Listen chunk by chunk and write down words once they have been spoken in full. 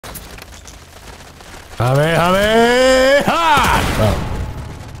Hame! Ha! Oh.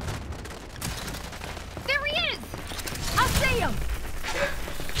 There he is! I'll see him!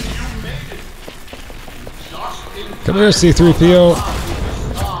 Come here, C-3PO.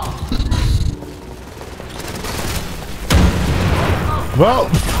 Well,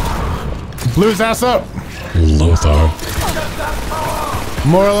 blew his ass up. Lothar.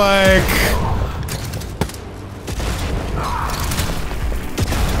 More like...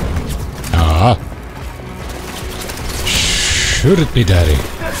 Ah. Shoot it, me daddy.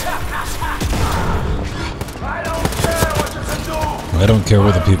 I don't care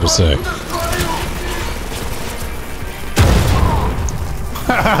what the people say.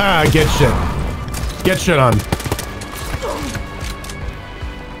 Get shit. Get shit on.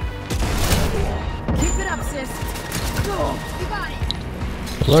 Keep it up, sis. Cool. You got it.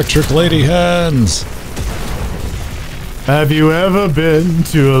 Electric lady hands. Have you ever been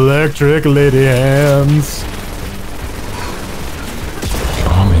to Electric Lady Hands?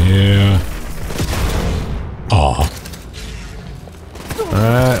 Come here. Aw.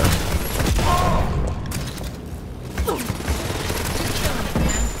 Alright.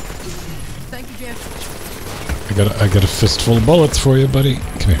 Thank you, Jeff. I got a fistful of bullets for you, buddy.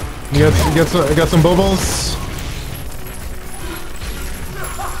 Come here. You got some bubbles?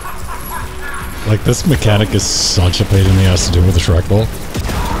 Like, this mechanic is such a pain in the ass to do with a Shrek ball.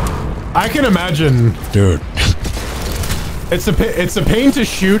 I can imagine. Dude. It's a pain to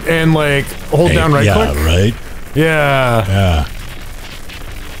shoot and, like, hold down right click. Yeah, right? Yeah. Yeah.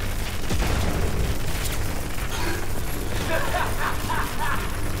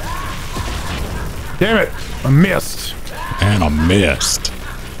 Damn it. I missed. And I missed.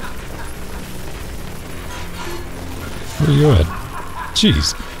 Where are you at?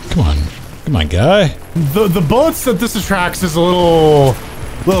 Jeez. Come on. Come on, guy. The bullets that this attracts is a little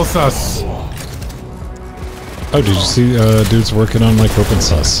sus. Oh, did you see dudes working on, like, open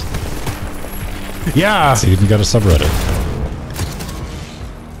sus? Yeah. So you even got a subreddit.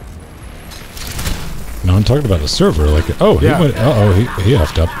 No, I'm talking about the server. Like, oh, he went. Uh-oh, he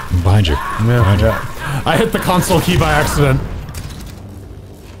effed up. I'm behind you. Behind you. I hit the console key by accident.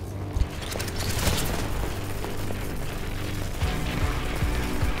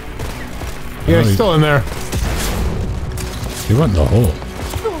 Yeah, he's still in there. He went in the hole.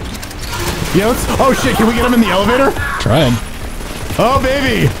 Yeah, let's... Oh, shit, can we get him in the elevator? Trying. Oh,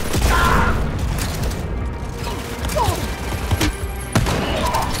 baby!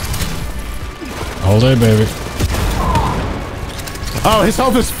 All day, baby. Oh, his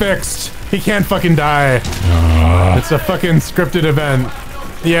health is fixed. He can't fucking die. It's a fucking scripted event.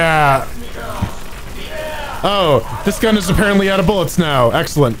 Yeah. Oh, this gun is apparently out of bullets now.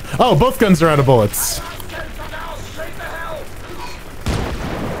 Excellent. Oh, both guns are out of bullets.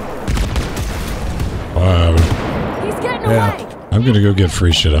 Wow. He's getting away. I'm gonna go get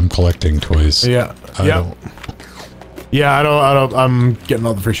free shit. I'm collecting toys. Yeah. I'm getting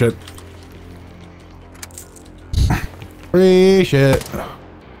all the free shit. Free shit.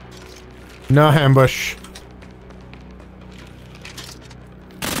 No ambush.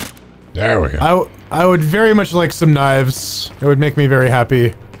 There we go. I would very much like some knives. It would make me very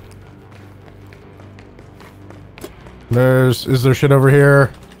happy. Is there shit over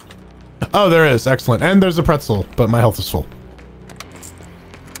here? Oh, there is. Excellent. And there's a pretzel, but my health is full.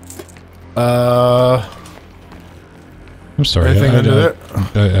 I'm sorry. I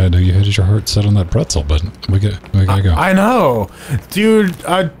know you had your heart set on that pretzel, but we gotta go. I know. Dude,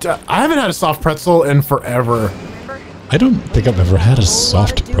 I haven't had a soft pretzel in forever. I don't think I've ever had a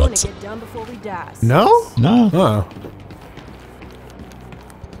soft pretzel. No? No. Oh.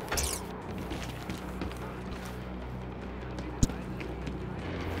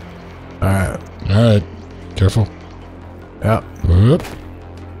 Alright. Alright. Careful. Yeah. Whoop.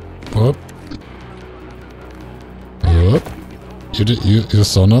 Whoop. Whoop. You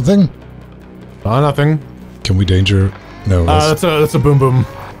saw nothing? Saw nothing. Can we danger? No. That's a boom boom.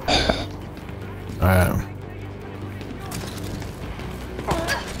 Alright.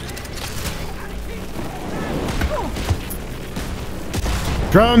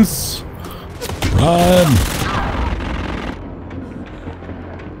 Drones! Run!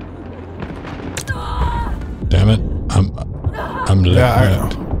 Damn it. I'm left. Yeah, I know.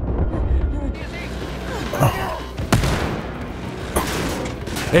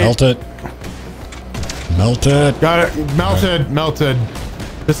 Melt it. Melt it. Got it. Melted. Right. Melted.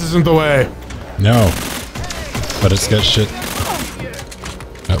 This isn't the way. No. But it's got shit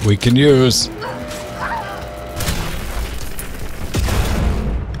that we can use.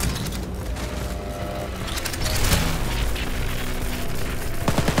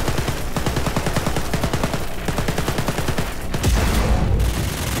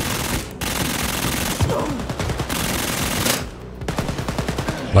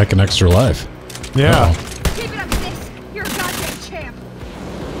 like an extra life. Yeah. Uh-oh. Keep it up, sis. You're a goddamn champ.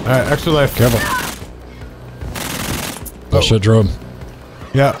 Alright, extra life. Careful. Oh shit, drone.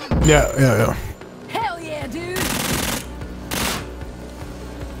 Yeah. Hell yeah, dude.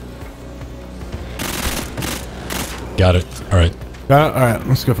 Got it. Alright. Got it? Alright,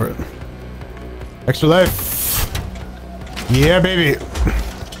 let's go for it. Extra life. Yeah, baby.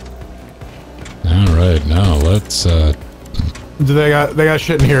 Alright, now let's They got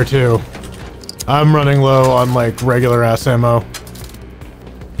shit in here too. I'm running low on like regular ass ammo.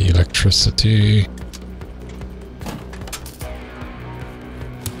 electricity.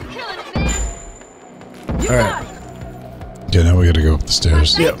 Killing it, man. You All got right. it. Yeah, now we gotta go up the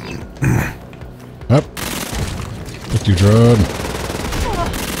stairs. Yep. Up. Fuck you, drone.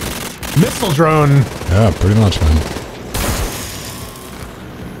 Missile drone. Yeah, pretty much, man.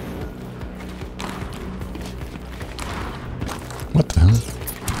 What the hell?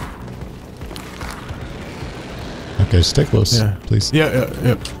 Okay, stay close, Yeah. please. Yeah.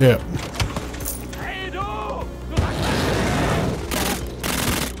 Night.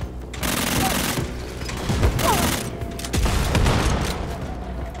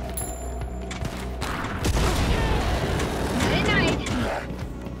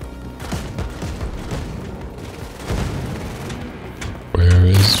 Where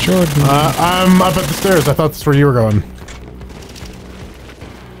is Jordan? I'm up at the stairs. I thought that's where you were going.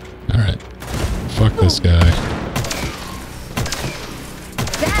 Alright. Fuck this guy.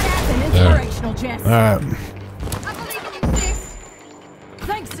 Badass and There. inspirational, Jess. Alright. I believe in you, sis.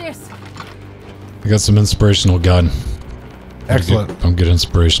 Thanks, sis. I got some inspirational gun. Excellent. I'm getting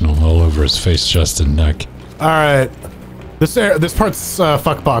inspirational all over his face, chest, and neck. Alright. This part's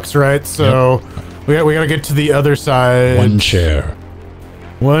fuck box, right? So we gotta get to the other side. One chair.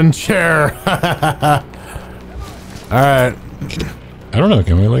 One chair. Alright. I don't know,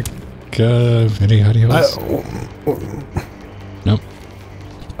 can we like any hidey holes? Nope.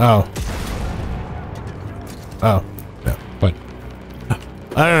 Oh. Yeah. What?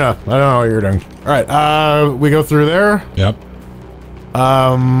 I don't know what you're doing. Alright, we go through there. Yep.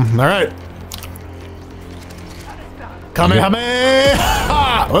 Alright.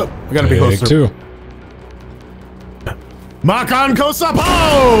 Kamehameha! Oh, we gotta be Take closer. two. Makan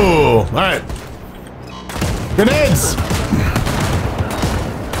Kosapo! Alright. Grenades!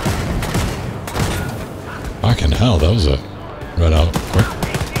 Fucking hell, that was a right out quick.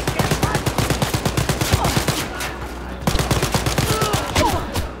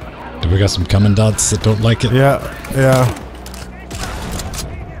 Do we got some commandants that don't like it? Yeah.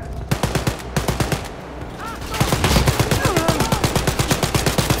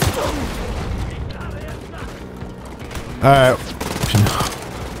 Alright.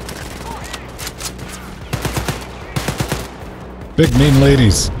 Big mean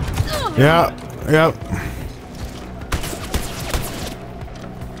ladies. Yeah. Yep.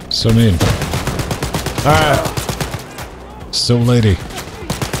 So mean. Alright. So lady.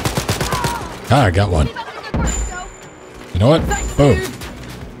 Ah, I got one. You know what? Boom.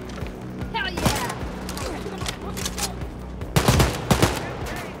 Hell yeah.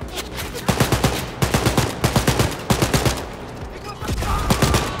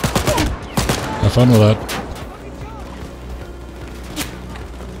 Have fun with that.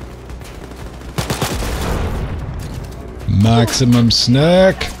 Maximum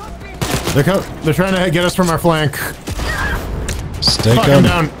snack. They're trying to get us from our flank. Stake Fuck,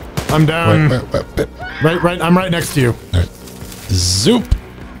 them. I'm down. Wait. Right, I'm right next to you. Alright. Zoop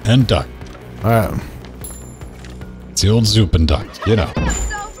and duck. Alright. It's the old zoop and duck, you know.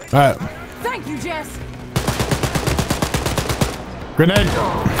 Alright. Thank you, Jess. Grenade.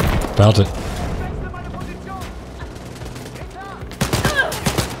 Felt it.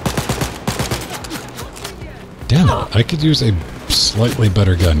 Damn it. I could use a slightly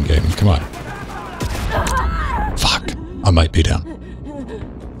better gun game. Come on. Fuck. I might be down.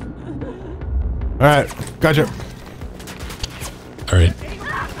 Alright. Gotcha. Alright.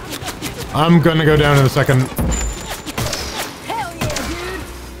 I'm gonna go down in a second. Hell yeah, dude.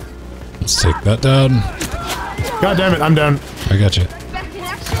 Let's take that down. God damn it, I'm down. I got you. Back in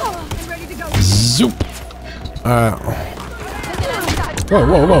action and ready to go. Zoop. Inside.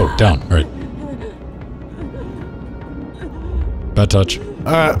 Whoa. Down. Alright. Bad touch.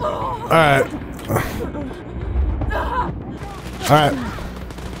 Alright.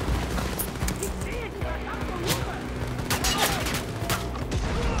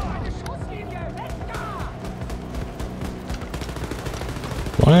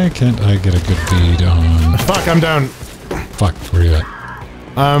 Why can't I get a good bead on... Fuck, I'm down. Fuck, where you at?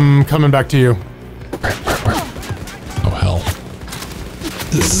 I'm coming back to you. Oh, hell.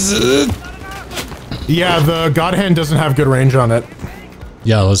 Yeah, the God Hand doesn't have good range on it.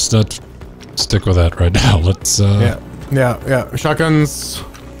 Yeah, let's not stick with that right now. Let's, Yeah. Shotguns.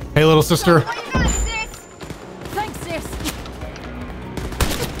 Hey, little sister. Thanks, sis.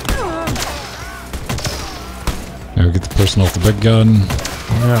 Now we get the person off the big gun.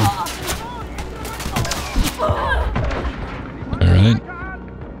 Yeah. Alright.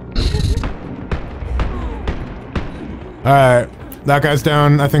 Alright. That guy's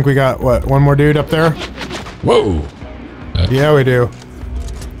down. I think we got, what, one more dude up there? Whoa! Yeah, we do.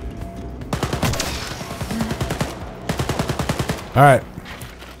 Alright.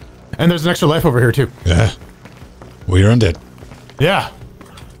 And there's an extra life over here, too. Yeah. We earned it. Yeah.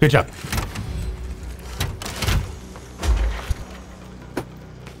 Good job.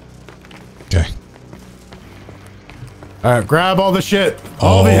 Okay. Alright, grab all the shit.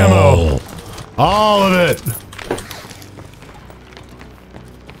 All the ammo. All of it.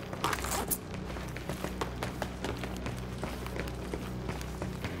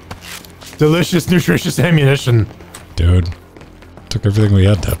 Delicious, nutritious ammunition. Dude. Took everything we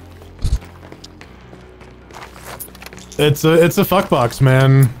had to. It's a fuck box,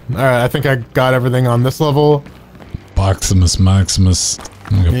 man. Alright, I think I got everything on this level. Boximus Maximus.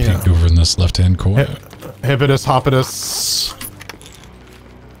 I'm gonna peek over in this left-hand corner. Hippitus, Hoppitus.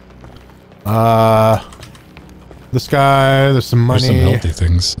 This guy, there's some money. There's some healthy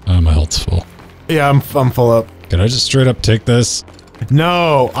things. My health's full. Yeah, I'm full up. Can I just straight up take this?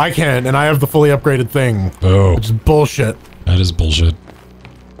 No, I can't, and I have the fully upgraded thing. Oh. Which is bullshit. That is bullshit.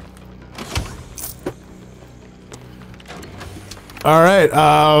 Alright,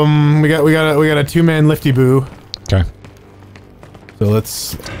 we got a two-man lifty boo. Okay. So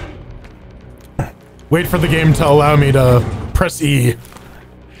let's wait for the game to allow me to press E.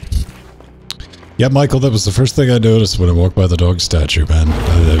 Yeah, Michael, that was the first thing I noticed when I walked by the dog statue, man.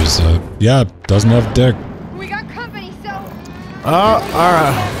 There was, yeah, doesn't have dick. We got company, so.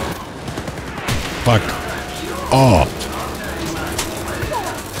 Alright. Fuck. Oh.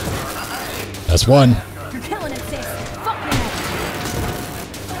 That's one. You're killing it, sis. Fuck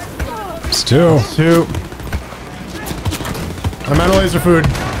yeah. It's two. Two. I'm out of laser food.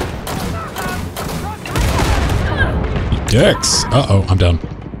 You dicks. Uh-oh, I'm down.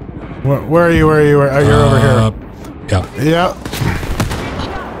 Where are you? Oh, you're over here. Yeah. Yeah.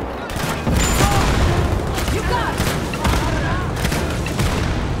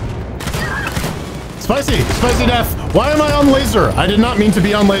 Spicy death. Why am I on laser? I did not mean to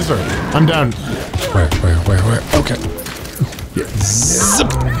be on laser. I'm down. Where? Okay. Zip.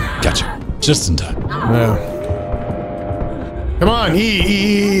 Gotcha. Just in time. Yeah. Come on,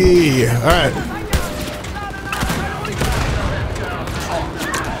 E. All right.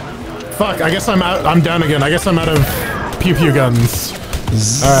 Fuck. I guess I'm out. I'm down again. I guess I'm out of pew guns.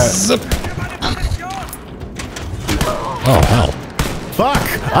 All right. Zip. Oh hell.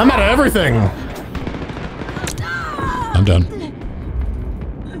 Fuck. I'm out of everything. I'm done.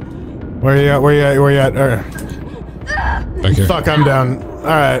 Where you at? All right. Back here. Fuck. I'm down. All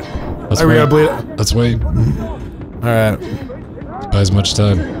right. Let's Are we wait. gonna bleed? Let's wait. All right. Buy as much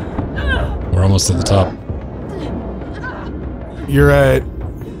time. We're almost at the top. You're right.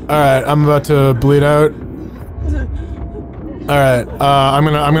 Alright, I'm about to bleed out. Alright, I'm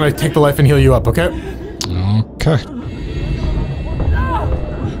gonna take the life and heal you up, okay? Okay.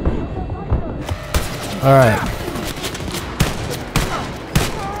 Alright.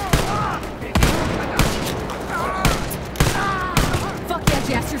 Fuck yeah,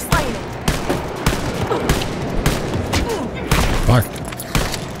 Jess, you're slaying it. Fuck.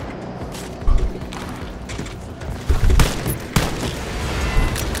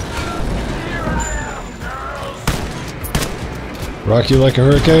 Rock you like a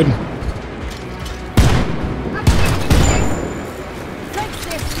hurricane?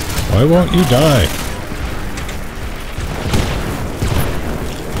 Why won't you die?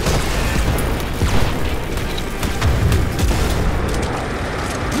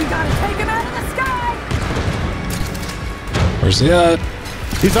 We gotta take him out of the sky! Where's he at?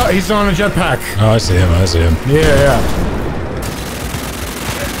 He's on a jetpack. Oh, I see him. Yeah.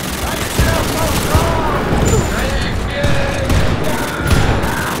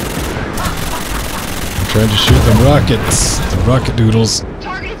 Trying to shoot them rockets. The rocket doodles.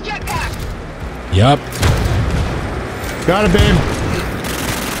 Target is jetpack! Yup. Got it, babe.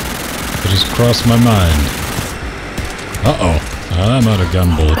 It just crossed my mind. Uh-oh. I'm out of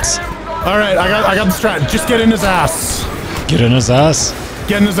gun bullets. Alright, I got the strat. Just get in his ass. Get in his ass?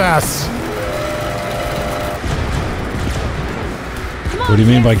 Get in his ass. What do you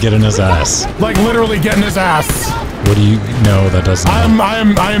mean by get in his ass? Like, literally get in his ass. What do you... No, that doesn't help.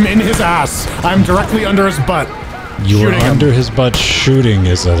 I am in his ass. I'm directly under his butt. You were shooting him. under his butt. Shooting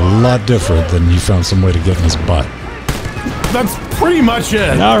is a lot different than you found some way to get in his butt. That's pretty much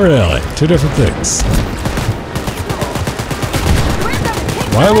it. Not really. Two different things.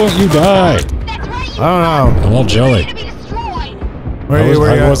 Why won't you die? I don't know. I'm all jelly. Where you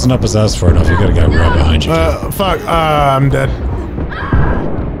I at? wasn't up his ass far enough. You got a guy right behind you. Fuck. I'm dead.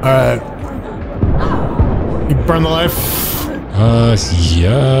 Alright. You burn the life?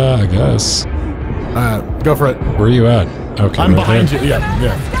 Yeah, I guess. Go for it. Where are you at? Okay, I'm right behind there. you.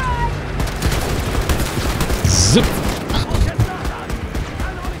 Yeah. Zip.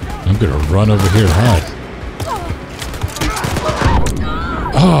 I'm gonna run over here and hide.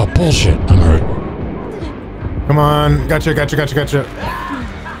 Oh, bullshit. I'm hurt. Come on. Gotcha. Behind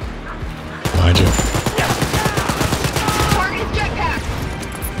you.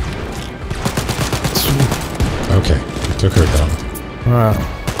 Okay, took her down.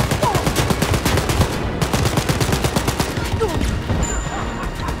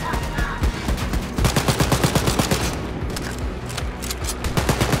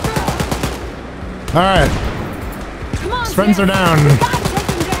 Alright. Come on, His friends are down. We gotta take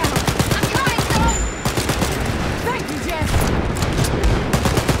him down. I'm trying, son. Thank you, Jess.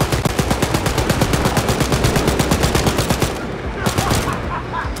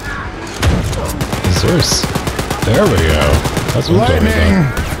 There we go. That's what I'm talking Lightning.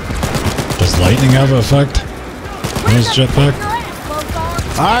 about. Does lightning have an effect on his jetpack?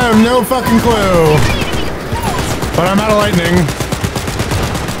 I have no fucking clue. But I'm out of lightning.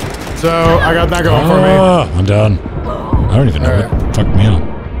 So I got that going for me. I'm done. I don't even know what fucked me up.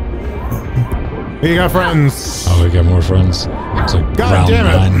 You got friends. Oh, we got more friends. It's like God round damn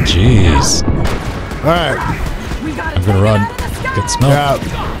it. 9. Jeez. Alright. I'm gonna run. Get smelled.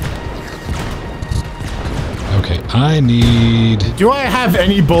 Yeah. Okay, I need... Do I have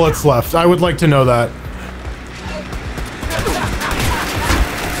any bullets left? I would like to know that.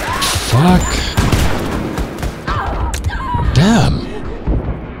 Fuck. Damn.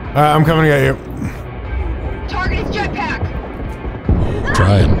 I'm coming to get you. Target is jetpack.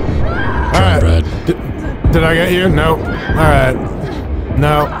 Trying. Alright. Brad. Did I get you? No. Alright.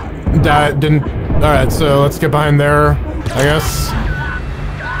 No. Didn't. Alright, so let's get behind there, I guess.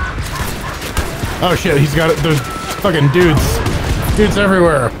 Oh shit, he's got it. There's fucking dudes. Dudes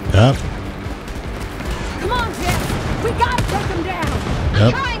everywhere. Yep. Come on, Jess. We gotta take him down.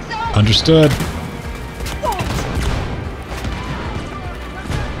 Yep. Trying, son. Understood.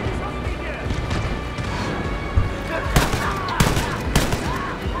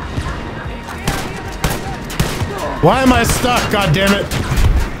 Why am I stuck? God damn it!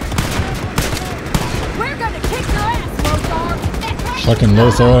 We're gonna kick your ass, Lothar. Fucking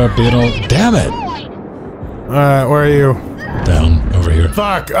Lothar being all... Damn it! Where are you? Down. Over here.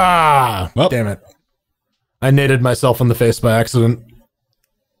 Fuck! Well. Damn it. I naded myself in the face by accident.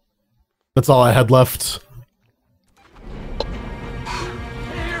 That's all I had left.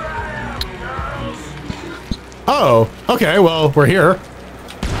 Oh, okay, well, we're here.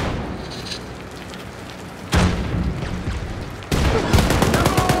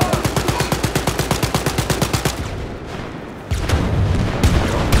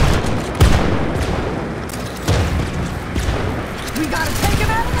 We gotta take him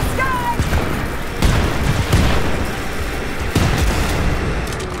out of the sky.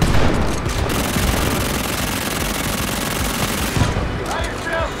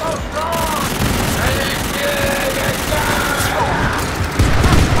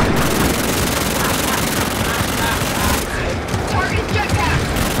 Target jetpack.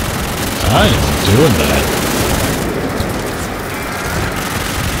 I am doing that.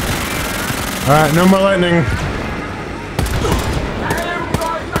 Alright, no more lightning.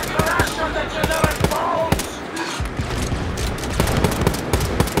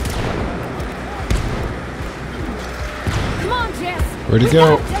 Come on, Jess. Where'd he We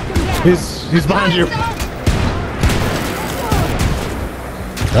go? gotta take him down. He's behind you.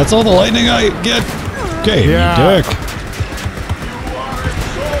 That's all the lightning I get. Okay, Yeah. you dick.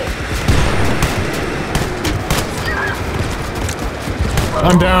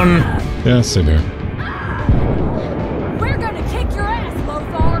 I'm down. Yeah, same here. We're gonna kick your ass,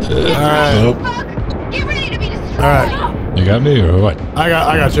 Lothar. Alright. Nope. Fuck. Get ready to be destroyed. Alright. You got me or what? I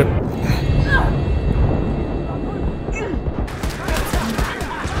got you.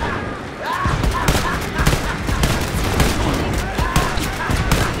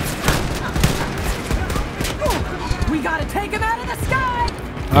 We gotta take him out of the sky.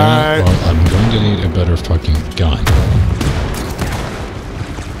 Yeah, well, I'm going to need a better fucking gun.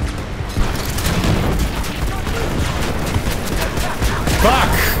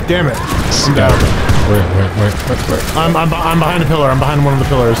 Fuck! Damn it. I'm Down. down. Wait. I'm behind a pillar. I'm behind one of the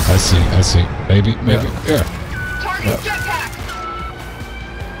pillars. I see. Maybe. Yeah. Target jetpack.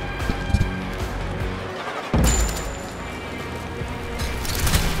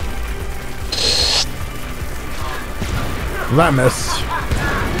 That missed.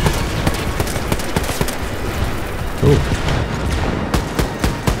 Ooh.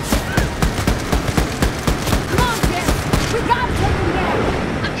 Come on, Jess. We gotta take him down.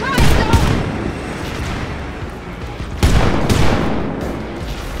 I'm trying, so.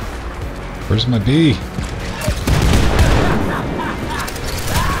 Where's my bee?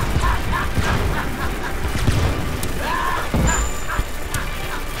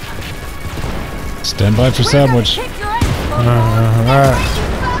 Stand by for sandwich. Kick your ass, Alright.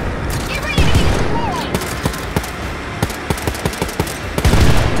 Get ready to be destroyed.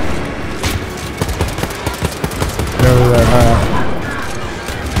 Get over there.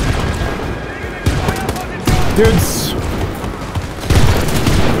 Dudes.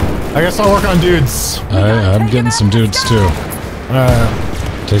 I guess I'll work on dudes. I'm getting some dudes too.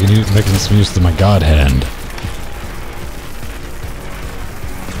 Making some use of my god hand.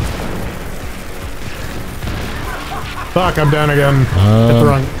 Fuck, I'm down again. Hit the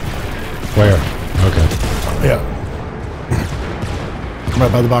wrong. Where? Okay. Yeah.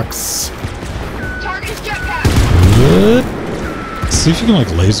 Right by the box. Target jetpack. What? See if you can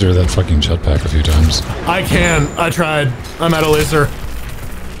like laser that fucking jetpack a few times. I can. I tried. I'm out of laser.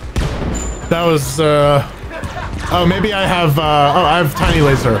 That was, oh, maybe I have, I have tiny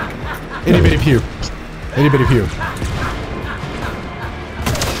laser. Itty bitty pew. Itty bitty pew. Come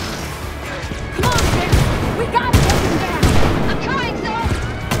on, Jess. We gotta take him down. I'm trying, so.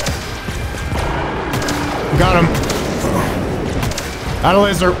 Got him. Out of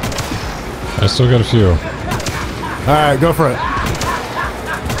laser. I still got a few. Alright, go for it.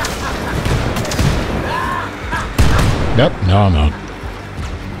 Yep, no I'm out.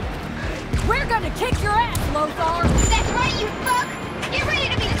 We're gonna kick your ass, Lothar. That's right, you fuck. Get ready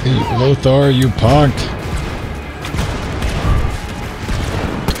to be Hey, destroyed. Lothar, you punk.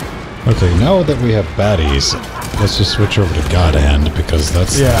 Okay, now that we have baddies, let's just switch over to God Hand because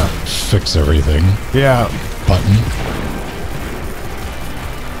that's Yeah. fix everything Yeah. button.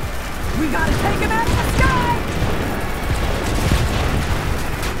 We gotta take him out of the sky.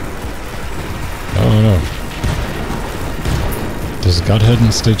 Oh no. Does God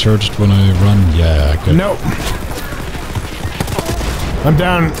Hand stay charged when I run? Yeah, good. Nope. I'm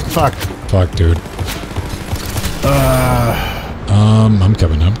down. Fuck. Fuck, dude. I'm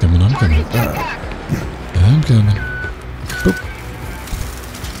coming. Target jetpack. I'm coming. Boop.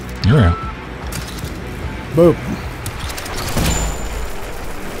 You're out. Boop.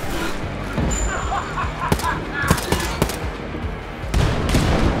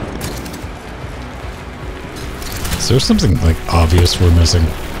 Is there something, like, obvious we're missing?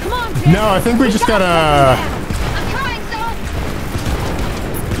 Come on, Jess. No, I think we just gotta... I'm trying, so.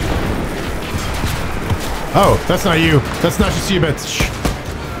 Oh, that's not you. That's not just you, bitch.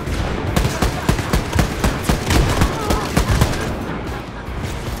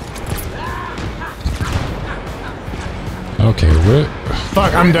 Okay, where?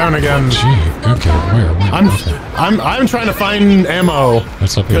 Fuck, I'm down again. Gee, okay, where? Okay. I'm trying to find ammo.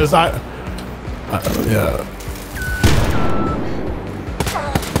 What's up here? Because yeah.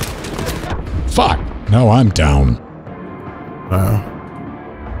 Fuck! No, I'm down.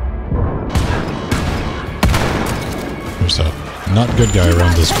 There's a not good guy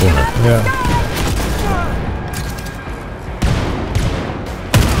around this corner. Yeah.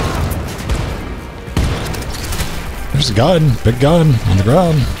 There's a gun, big gun, on the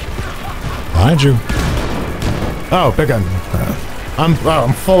ground. Behind you. Oh, big gun.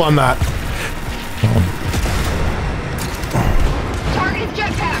 I'm full on that. Target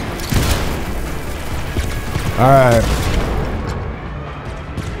jetpack. Alright.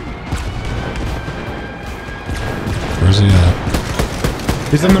 Where's he at?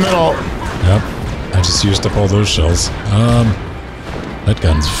 He's in the middle. Yep. I just used up all those shells. That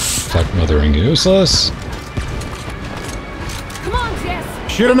gun's fuck mothering useless. Come on, Jess.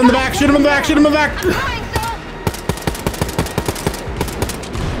 Shoot him in the back, shoot him in the back, shoot him in the back! Trying, so.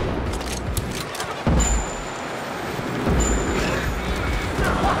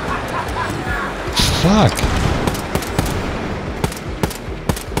 Fuck.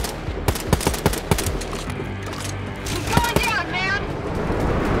 He's going down, man.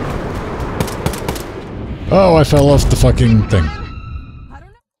 Oh, I fell off the fucking thing.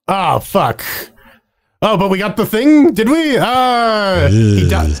 Oh, fuck. Oh, but we got the thing? Did we?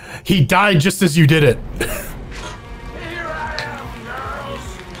 He died just as you did it.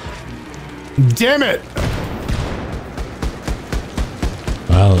 Damn it!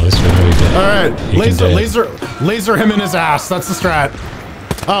 Well, at least we know he did. Alright, He can dance. laser him in his ass. That's the strat.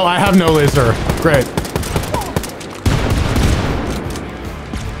 Oh, I have no laser. Great.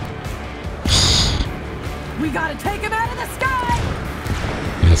 We gotta take him out of the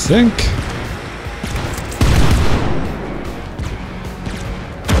sky! You think?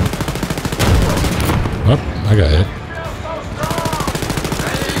 Oh, I got hit.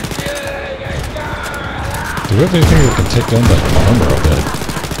 Do we have anything that can take down that armor a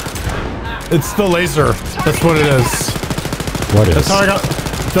bit? It's the laser. That's what it is. What is? That's how I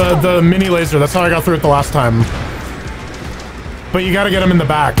got the mini laser. That's how I got through it the last time. But you gotta get him in the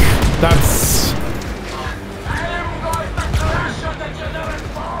back. That's...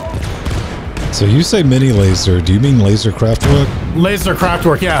 So you say mini laser, do you mean laser craftwork? Laser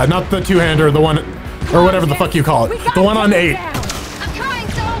craftwork, yeah. Not the two-hander, the one... Or whatever the fuck you call it. The one on 8. I'm trying,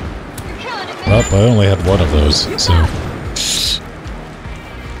 so you're killing it, man. Well, I only had one of those, so...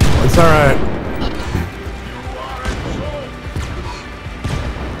 It's alright.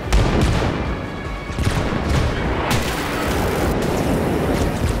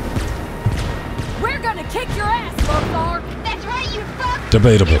 We're gonna kick your ass, Lothar! That's right, you fuck.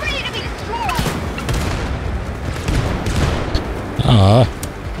 Debatable. Get ready to be destroyed. Ah.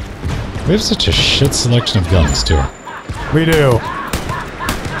 We have such a shit selection of guns, too. We do.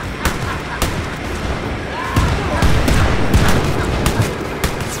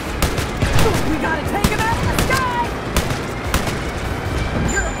 We gotta take him out of the sky!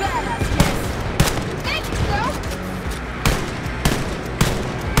 You're a badass, yes! Thank you, bro.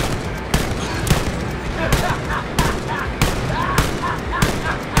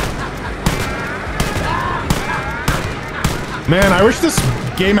 Man, I wish this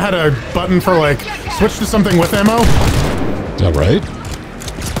game had a button for, like, switch to something with ammo. Is that right?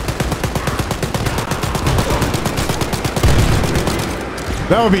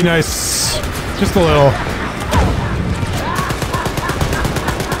 That would be nice. Just a little.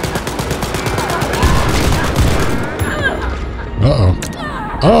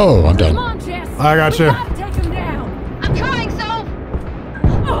 Uh-oh. Oh, I'm Come done. on, Jess! I got We you. gotta take him down! I'm trying, so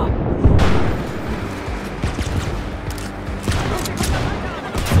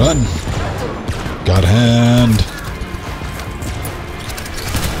Run. Got hand.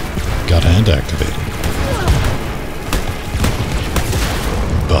 Got hand activated.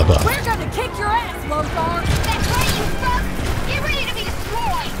 Bye-bye. We're gonna kick your ass, Lothar! that's right, you fuck. Get ready to be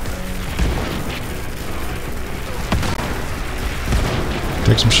destroyed.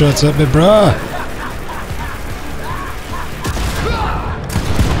 Take some shots at me, brah.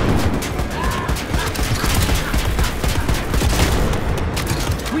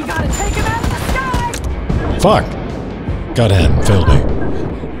 We gotta take him out of the sky! Fuck. Got hand. Failed me.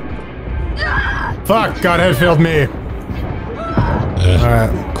 Fuck, Godhead failed me.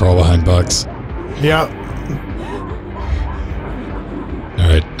 Alright. Crawl behind box. Yep.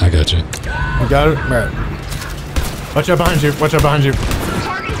 Alright, I got you. You got it? Alright. Watch out behind you. Watch out behind you.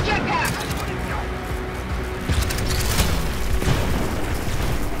 Target's jetpack.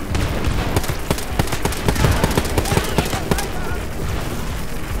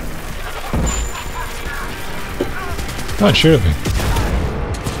 Come on, shoot at me.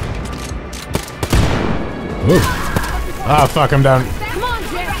 Whoa. Ah, fuck, I'm down. Come on,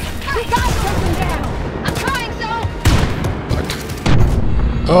 Jess! We gotta take him down! I'm trying, so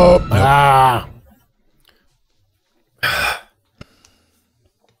Oh, no. Ah.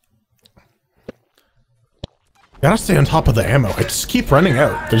 Gotta stay on top of the ammo. I just keep running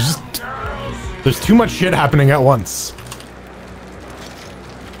out. There's too much shit happening at once.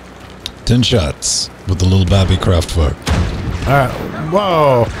 10 shots with the little Babby Kraftwerk. Alright.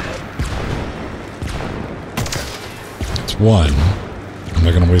 Whoa. It's one. I'm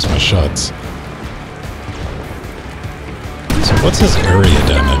not gonna waste my shots. So what's his area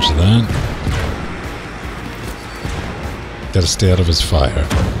damage then? Gotta stay out of his fire.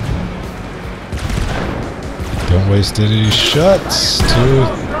 Don't waste any shots to...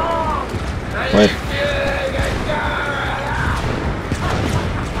 What?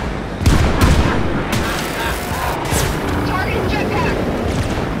 target's jetpack.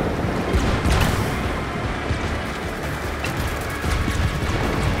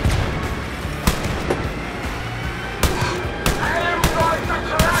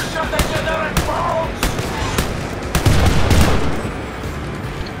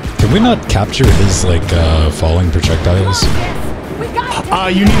 Can we not capture his, like, falling projectiles? We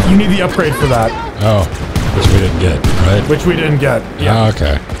gotta take You need the upgrade for that, Oh, which we didn't get, right? which we didn't get. Yeah.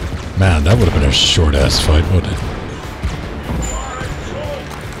 Okay. Man, that would have been a short-ass fight, wouldn't it?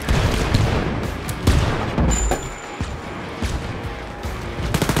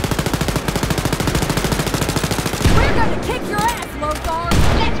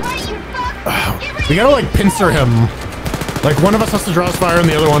 We gotta, like, pincer him. Like, one of us has to draw his fire and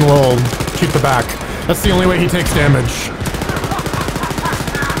the other one will shoot the back. That's the only way he takes damage.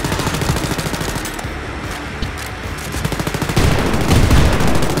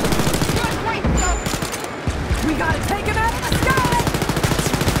 We gotta take him out of the sky!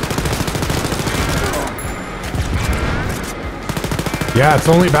 Yeah, it's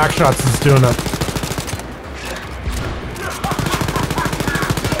only back shots that's doing it.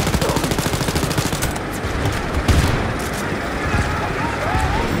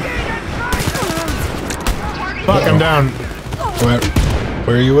 Fuck, I'm down.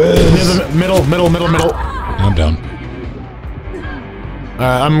 Where are you Near is? the middle. I'm down.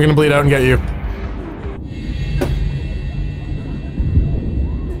 I'm gonna bleed out and get you.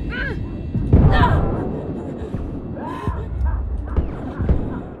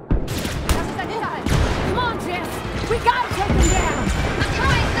 Come on, Jess! We gotta take him down! I'm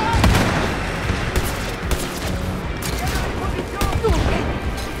trying, son.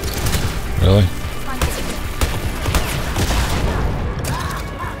 Really?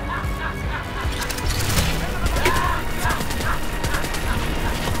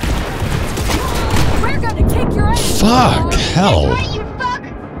 We're gonna kick your ass! Fuck! Hell! Right, you fuck.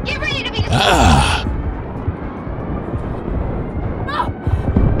 Get ready to be Ah!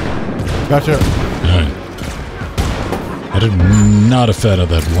 Gotcha. Alright. I did not a fan of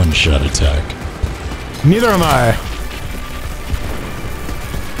that one-shot attack. Neither am I.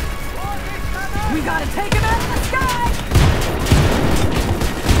 We gotta take him out of the sky!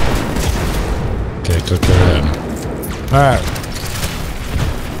 Okay, took care of him. Alright.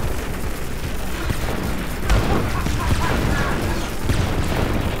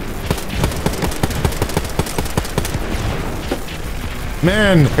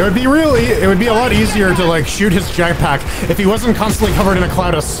 Man, it would be a lot easier to, like, shoot his jetpack if he wasn't constantly covered in a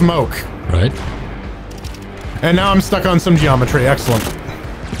cloud of smoke. Right? And now I'm stuck on some geometry. Excellent.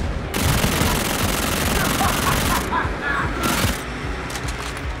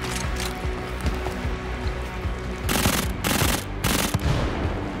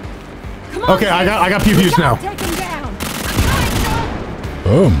 Come on, Okay, I got pew-pews now. take him down!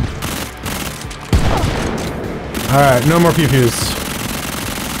 Boom. Alright, no more pew-pews.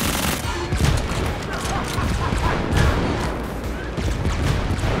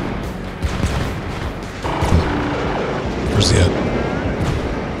 Where's he at?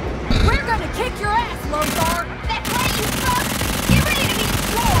 We're gonna kick your ass, Lothar! That's right, you fuck. Get ready to be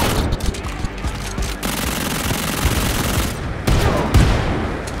explored.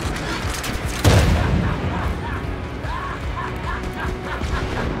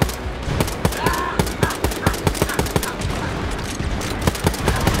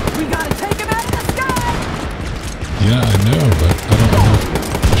 We gotta take him out of the sky! Yeah, I know, but I don't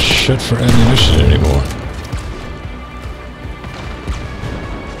have shit for ammunition anymore.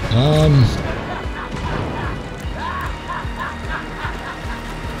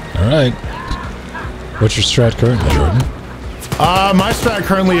 Alright. What's your strat currently, Jordan? My strat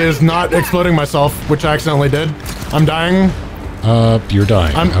currently is not exploding myself, which I accidentally did. I'm dying. You're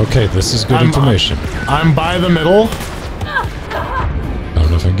dying. Okay, this is good information. I'm by the middle. I don't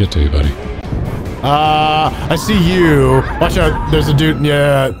know if I can get to you, buddy. I see you. Watch out, there's a dude,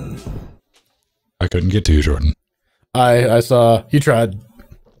 yeah. I couldn't get to you, Jordan. I saw, you tried.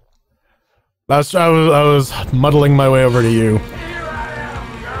 I was muddling my way over to you.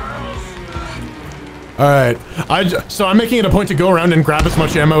 Alright, so I'm making it a point to go around and grab as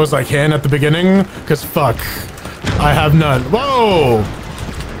much ammo as I can at the beginning, because fuck, I have none. Whoa!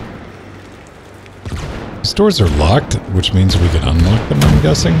 These doors are locked, which means we can unlock them, I'm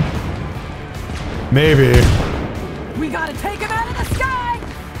guessing? Maybe. We gotta take him out of the sky!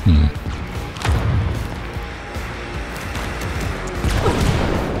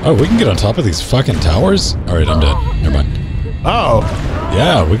 Oh, we can get on top of these fucking towers? Alright, I'm dead. Never mind. Oh,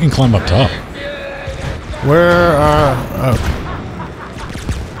 Yeah, we can climb up top. where, oh.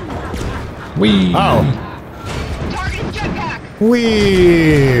 Whee! Oh. Target's jetpack.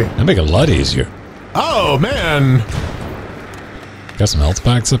 Wee! That'd make it a lot easier. Oh, man! Got some health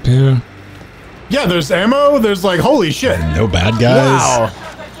packs up here. Yeah, there's ammo, there's like, holy shit. No bad guys. Wow.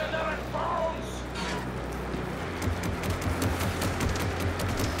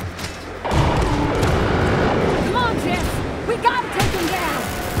 Come on, Jess! We gotta take him down!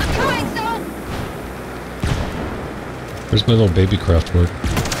 I'm trying, son. Where's my little baby craft work?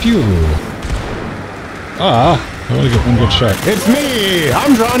 Phew! Ah! I want to get one good shot. It's me!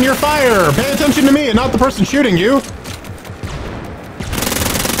 I'm drawing your fire! Pay attention to me and not the person shooting you!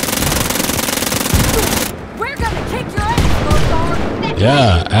 We're gonna kick your ass, Lothar!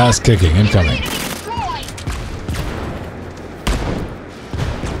 Yeah, ass kicking incoming. Ready to be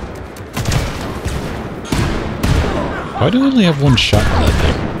Why do I only have one shot in that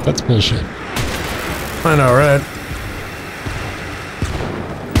thing? That's bullshit. I know, right?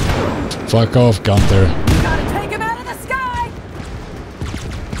 Fuck off, Gunther. You gotta take him out of the sky!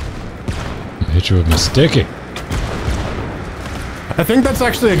 I hit you with my sticky. I think that's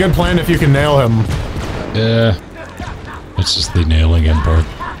actually a good plan if you can nail him. Yeah. It's just the nailing him part.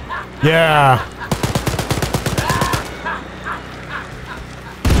 Yeah.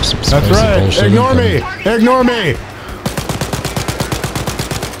 Some That's spicy right. bullshit Ignore me. incoming. Ignore me.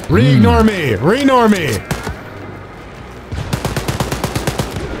 Re-ignore me. Re-ignore me.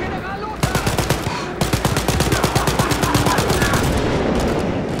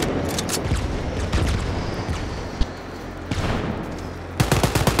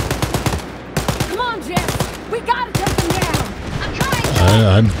 Come on, Jess! We gotta take him down! I'm trying.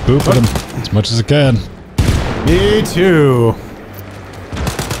 I'm booping him as much as I can. Me too.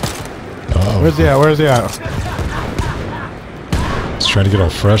 Uh-oh. Where's he at? Where's he at? He's trying to get all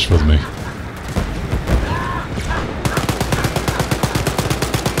fresh with me.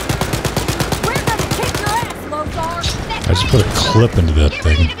 We're gonna kick your ass, Lothar! I just put a clip into that Get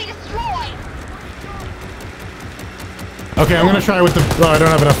ready thing. to be destroyed. Okay, I'm gonna try with the... Oh, I don't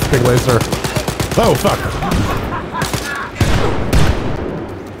have enough big laser. Oh, fuck.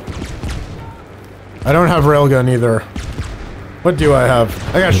 I don't have railgun either. What do I have?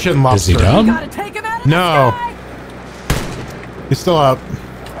 I got shit and Is lobster. he You down? gotta take him out of No. the sky! He's still up.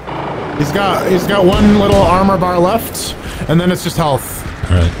 He's got one little armor bar left, and then it's just health.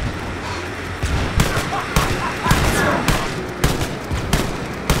 Alright.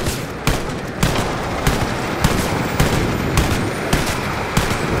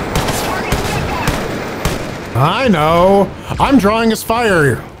 I know. I'm drawing his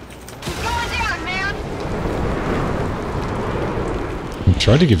fire. He's going down, man. I'm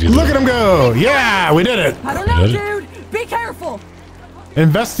trying to give you the... Look at him go. Yeah, we did it. I don't know, Did dude! Be careful!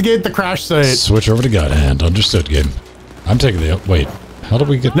 Investigate the crash site. Switch over to God Hand. Understood, game. I'm taking the... Wait. How do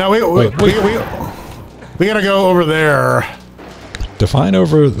we get... No, we gotta go over there. Define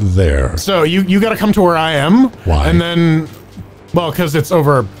over there. So you gotta come to where I am. Why? And then, well, because it's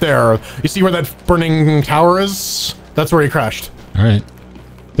over there. You see where that burning tower is? That's where he crashed. Alright.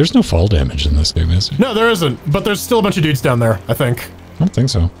 There's no fall damage in this game, is there? No, there isn't. But there's still a bunch of dudes down there, I think. I don't think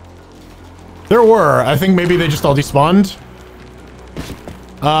so. There were. I think maybe they just all despawned.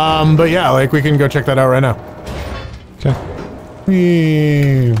 But yeah, like, we can go check that out right now. Okay.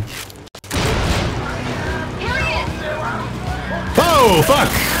 Whee. Here he is. Oh, fuck!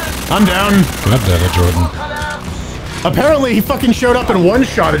 I'm down. God damn it, Jordan. Apparently, he fucking showed up and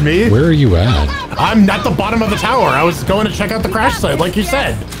one-shotted me. Where are you at? I'm at the bottom of the tower. I was going to check out the crash site, like you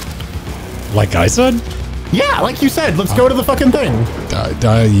said. Like I said? Yeah, like you said. Let's go to the fucking thing.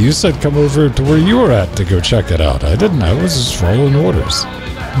 You said come over to where you were at to go check it out. I didn't. I was just following orders.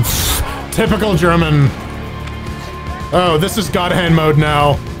 Typical German. Oh, this is God Hand mode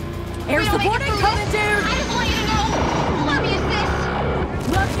now. Air support incoming, dude! I just want you to know. Love you, sis.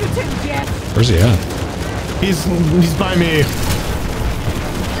 Love you too, Jess! Where's he at? He's by me.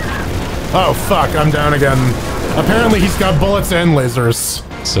 Oh, fuck. I'm down again. Apparently, he's got bullets and lasers.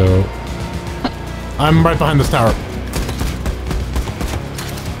 So, I'm right behind this tower.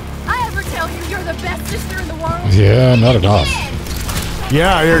 I ever tell you you're the best sister in the world? yeah, not enough.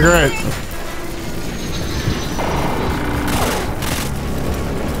 Yeah, you're great.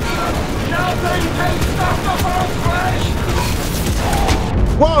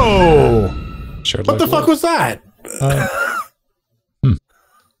 Whoa! Shared What the life fuck was that?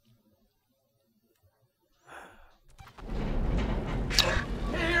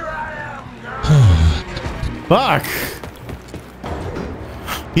 Fuck.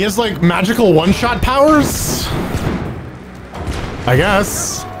 He has like magical one-shot powers? I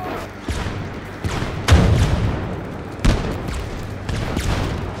guess.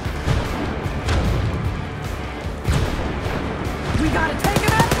 We gotta take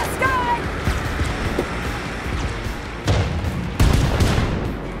him out of the sky!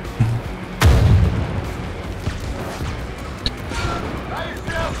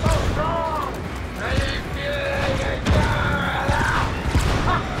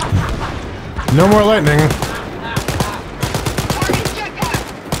 No more lightning. Target's jetpack.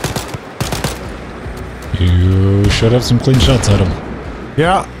 You should have some clean shots at him.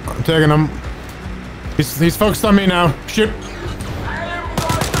 Yeah, I'm taking him. He's focused on me now. Shoot.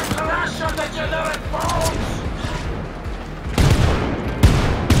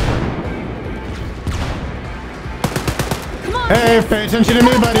 Come on! Hey, pay attention to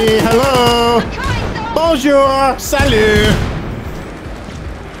me, buddy. Hello. Trying so. Bonjour. Salut.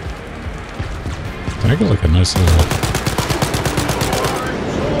 I got like a nice little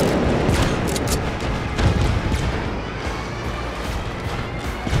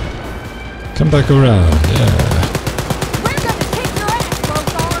back around. Yeah. We're gonna kick your ass,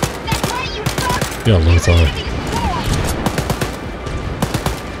 Lothar. That's right, you fuck! Yeah, Lothar.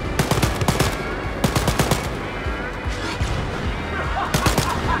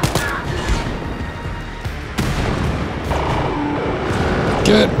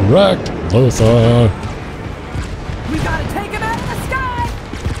 Get wrecked, Lothar. We gotta take him out of the sky.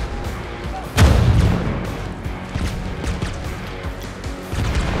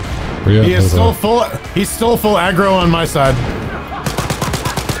 Where you at, He is still Lothar? full. He's still full aggro on my side.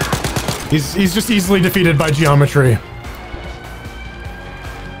 He's just easily defeated by geometry.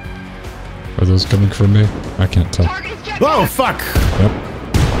 Are those coming from me? I can't tell. Target is jetpack. Oh fuck! Yep.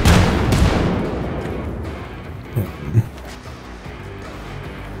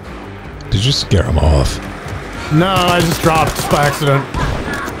 Did you scare him off? No, I just dropped by accident.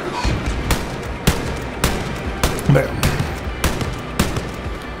 There.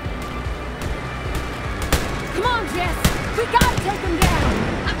 Come on, Jess. We gotta take him down.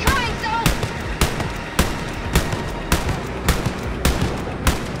 I'm trying, so.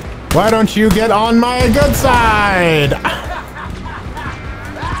 Why don't you get on my good side?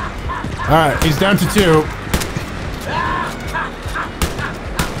 Alright, he's down to 2.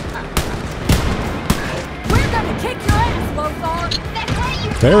 We're gonna kick your ass, Lothar. That's right,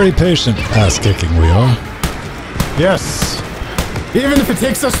 you Very patient ass kicking we are. Yes. Even if it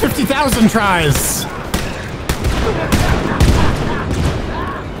takes us 50,000 tries.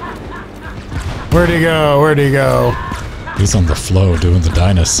 Where'd he go? Where'd he go? He's on the flow doing the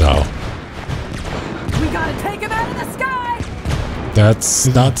dinosaur. We gotta take him out of the sky. That's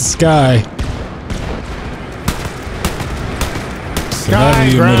not the sky. Get out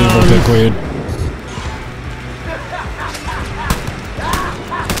of you, medieval ground. dickweed.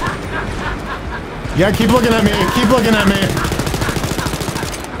 Yeah, keep looking at me. Keep looking at me.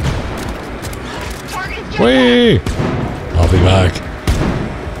 target is jetpack. Whee! I'll be back.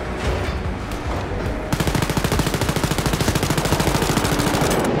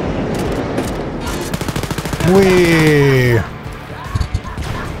 Wee.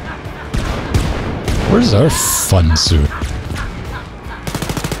 Where's our fun suit?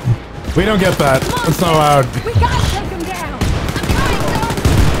 We don't get that. It's not allowed. We gotta take him down. I'm trying, so.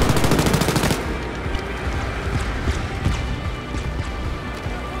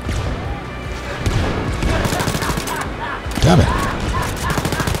 Damn it.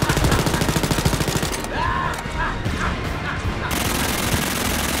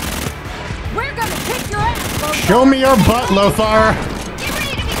 We're gonna kick your ass, Lothar. Show me your butt, Lothar. Get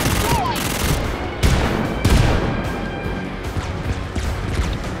ready to be destroyed.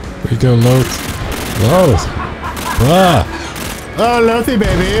 Where you go, Loth? Loth! Ah! Oh, Lothy,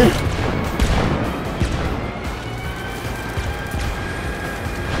 baby.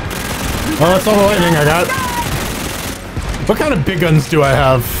 Oh, that's all the lightning I got. What kind of big guns do I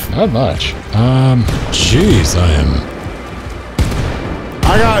have? Not much. Jeez,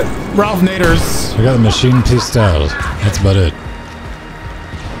 I got Ralph Nader's. I got the machine pistol. That's about it.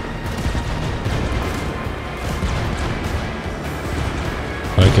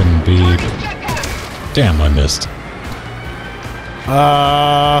 I can be... Damn, I missed.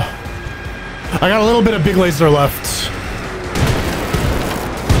 I got a little bit of big laser left.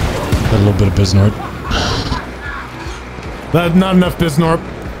 Got a little bit of Bisnort. That not enough Bisnorp.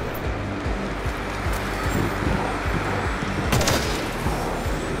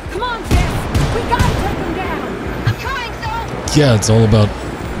 Come on, Jess. We gotta take him down. I'm trying, so. Yeah, it's all about...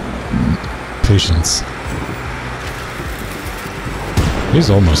 patience. He's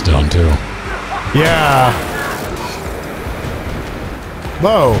almost down, too. Yeah.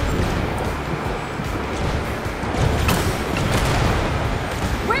 Whoa.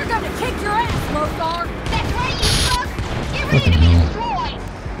 We're gonna kick your ass, Lothar. That's right, you fuck. Get ready Fucking to be hell. destroyed.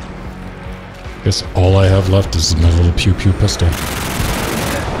 Guess all I have left is my little pew-pew pistol.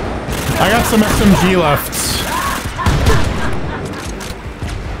 I got some SMG left.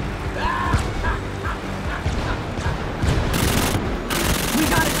 We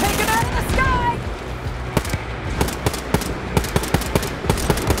gotta take him out of the sky.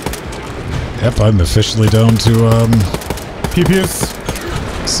 Yep, I'm officially down to, Pew pews.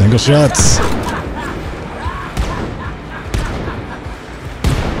 single shots.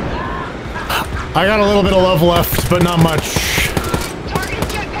 I got a little bit of love left, but not much. Target is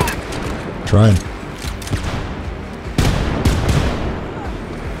jetpack. Trying.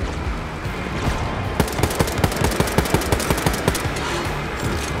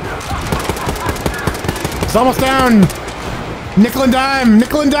 It's almost down. Nickel and dime.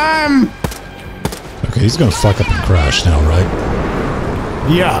 Nickel and dime. Okay, he's gonna fuck up and crash now, right?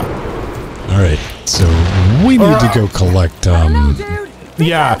 Yeah. Alright, so we need to go collect, Hello, dude.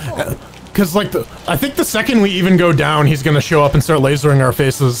 Yeah, because like I think the second we even go down, he's gonna show up and start lasering our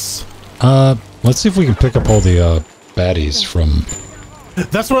faces. let's see if we can pick up all the, baddies from...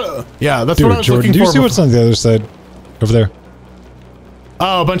 That's what, yeah, that's Dude, what I was Jordan, looking do you for. see what's on the other side? Over there?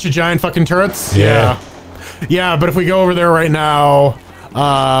 Oh, a bunch of giant fucking turrets? Yeah. Yeah, but if we go over there right now,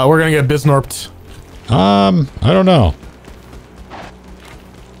 we're gonna get bisnorped. I don't know.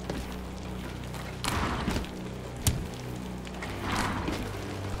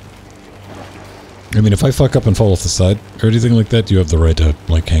 I mean, if I fuck up and fall off the side or anything like that, you have the right to,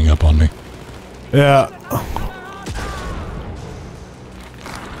 like, hang up on me. Yeah.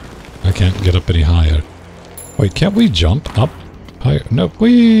 I can't get up any higher. Wait, can't we jump up higher? No,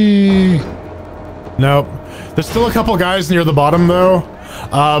 we. Nope. There's still a couple guys near the bottom, though.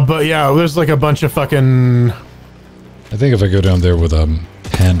 But yeah, there's like a bunch of fucking... I think if I go down there with,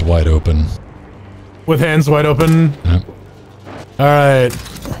 hand wide open. With hands wide open. Yep. Alright.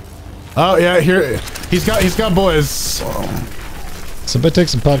 Oh, yeah, here... He's got boys. Somebody take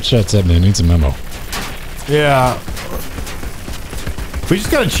some pot shots at me. I need some ammo. Yeah. We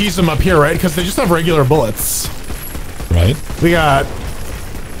just gotta cheese them up here, right? Because they just have regular bullets. Right? We got...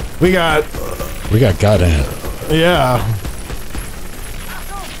 We got goddamn. Yeah.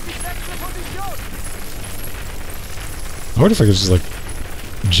 I wonder if I could just, like,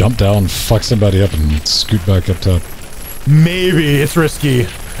 jump down, fuck somebody up, and scoot back up top. Maybe. It's risky.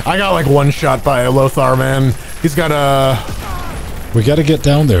 I got like one shot by Lothar, man. He's got a... We gotta get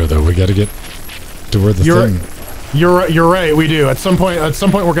down there, though. We gotta get to where the thing... You're right, we do. At some point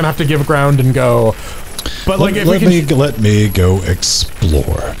we're gonna have to give ground and go. But like if let me go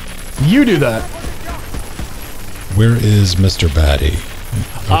explore. You do that. Where is Mr. Batty?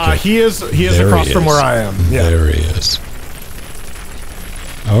 Okay. He is There across he from is. where I am. Yeah. There he is.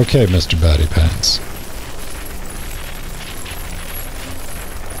 Okay, Mr. Batty Pants.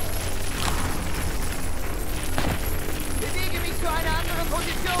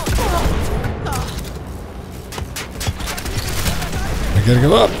 I gotta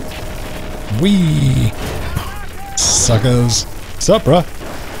go up. Wee. Suckers. What's up, bruh?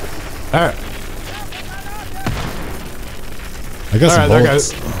 Alright. I got some Alright,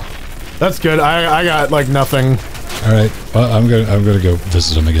 bullets. that's good. I got like nothing. Alright, well, I'm gonna go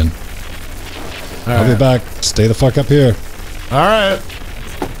visit him again. I'll be back. Stay the fuck up here. Alright.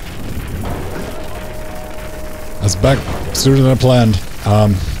 That's back sooner than I planned.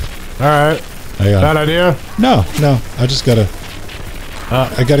 Alright. Bad idea? No. I just gotta...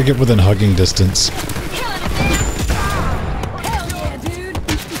 I gotta get within hugging distance. Hell yeah, dude.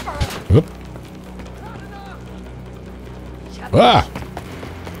 Whoop. Ah!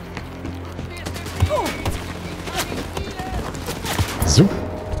 Zoop.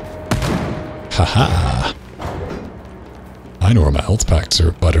 Haha. I know where my health packs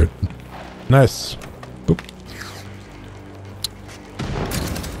are buttered. Nice. Boop.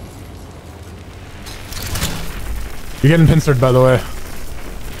 You're getting pincered, by the way.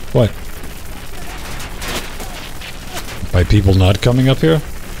 What? By people not coming up here?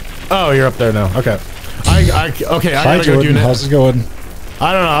 Oh, you're up there now. Okay. I Hi, gotta go Jordan. do How's it going?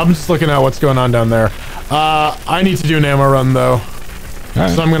 I don't know. I'm just looking at what's going on down there. I need to do an ammo run though.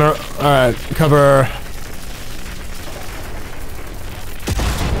 Alright. So I'm gonna cover.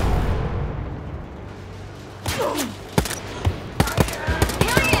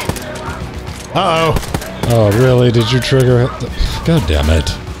 Uh-oh. Oh, really? Did you trigger it? God damn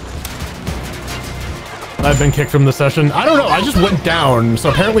it. I've been kicked from the session. I don't know. I just went down.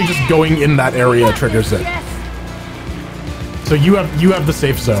 So apparently just going in that area triggers it. So you have the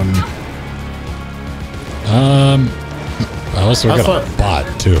safe zone. I also got a bot,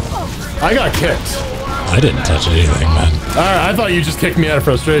 too. I got kicked. I didn't touch anything, man. Alright, I thought you just kicked me out of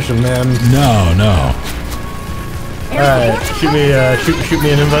frustration, man. No. Alright, shoot me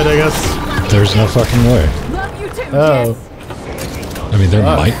an invite, I guess. There's no fucking way. Love you too, Oh. I mean, there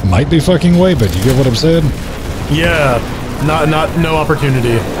might be fucking way, but you get what I'm saying? Yeah. No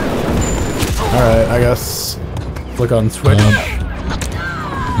opportunity. Alright, I guess. Click on switch.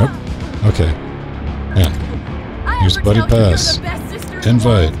 Nope. Okay. Man. Use buddy pass.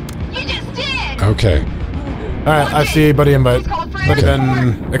 Invite. You just did! Okay. Alright, I see buddy invite. Buddy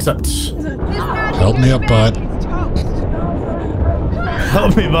then accept. Help me up, bot.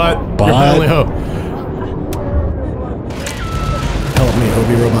 Help me, bot. Bot. You're my only hope. Help me,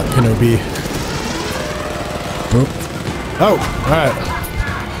 Obi Robot Kenobi. Boop. Oh, alright.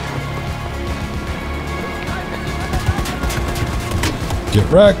 Get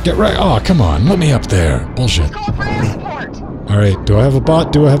wrecked. Oh, come on. Let me up there. Bullshit. Call for air support! Alright, do I have a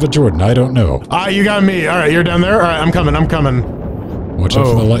bot? Do I have a Jordan? I don't know. Ah, you got me. Alright, you're down there? Alright, I'm coming, I'm coming. Watch out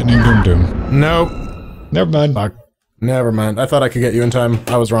for the lightning doom doom. Nope. Never mind. Fuck. Never mind. I thought I could get you in time.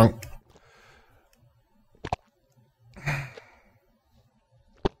 I was wrong.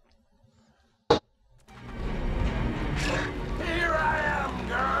 Here I am,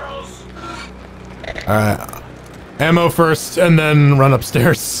 girls. Alright. Ammo first, and then run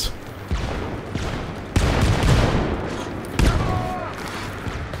upstairs.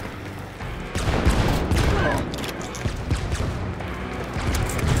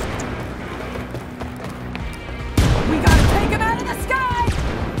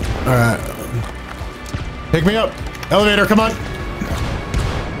 Alright. Take me up. Elevator, come on.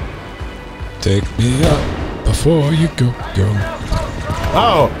 Take me up before you go.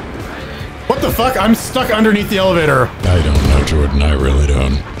 Oh. What the fuck? I'm stuck underneath the elevator. I don't know, Jordan. I really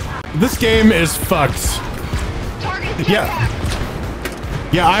don't. This game is fucked. Yeah.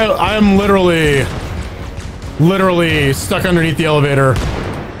 Yeah, I am literally stuck underneath the elevator.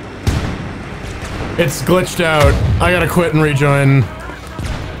 It's glitched out. I gotta quit and rejoin.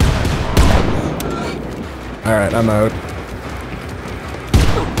 Alright, I'm out.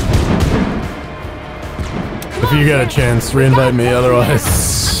 If you get a chance, reinvite me,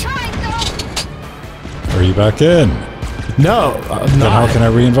 otherwise... Are you back in? No, Then how can I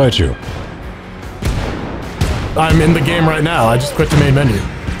reinvite you? I'm in the game right now. I just quit the main menu.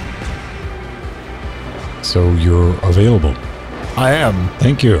 So you're available. I am.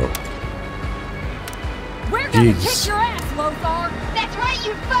 Thank you. We're gonna kick your ass, Lothar. That's right,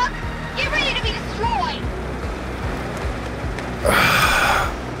 you fuck! Get ready to be destroyed!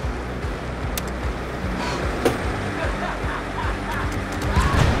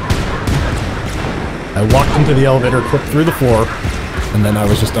 I walked into the elevator, clipped through the floor, and then I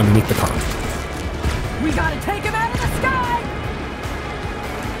was just underneath the car. We gotta take him out of the sky!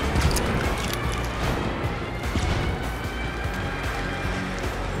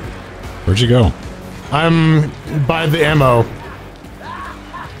 Where'd you go? I'm by the ammo.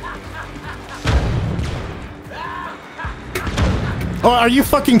 Oh, are you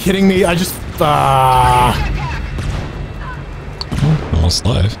fucking kidding me? I just, Oh, I lost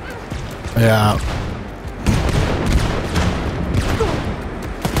life. yeah.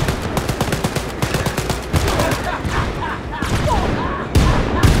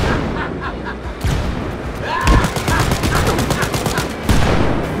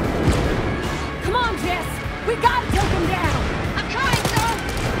 Come on, Jess! We gotta take him down! I'm trying,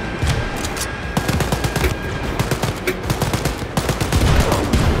 son!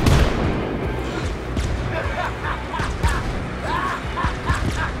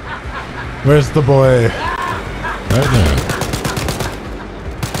 Where's the boy? Right there.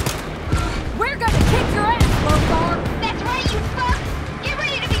 We're gonna kick your ass, Lothar! That's right, you fuck! Get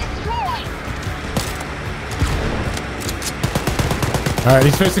ready to be destroyed! Alright,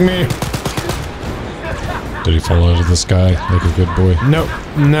 he's facing me. Did he fall out of the sky like a good boy? Nope.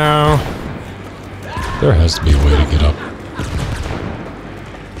 No. There has to be a way to get up.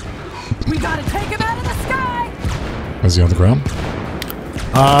 We gotta take him out of the sky! Was he on the ground?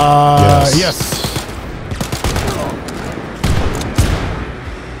 Yes.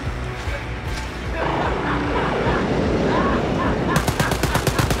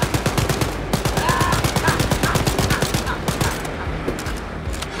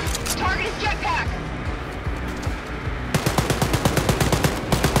 Target is jetpack!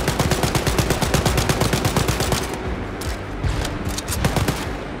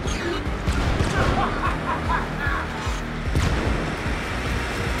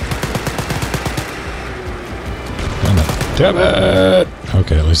 Damn it!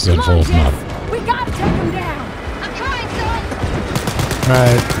 Okay, at least it didn't fall off the map. We gotta take him down! I'm trying, son!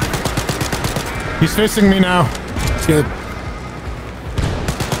 Alright. He's facing me now. It's good.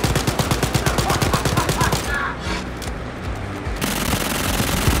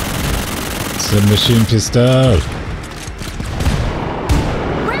 Submachine pistol.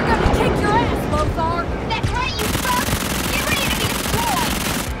 We're gonna kick your ass, Lothar! That's right, you fuck! Get ready to be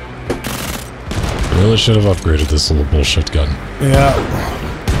destroyed! Really should have upgraded this little bullshit gun. Yeah.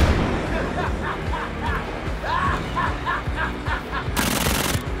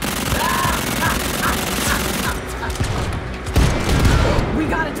 We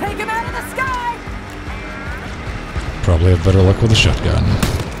gotta take him out of the sky! Probably have better luck with a shotgun.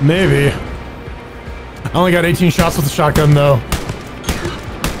 Maybe. I only got 18 shots with the shotgun, though.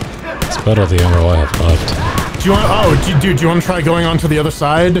 It's about all the ammo I have left. Do you want? Oh, dude, do you want to try going onto the other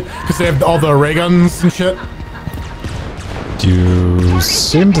side? Because they have all the ray guns and shit. You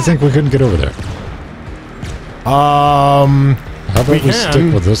seem to think we couldn't get over there. How about we can.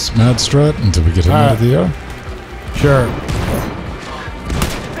 stick with this mad strat until we get him out of the air? Sure.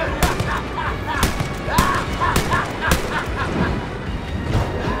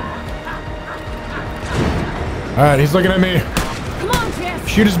 Alright, he's looking at me. Come on, Jeff.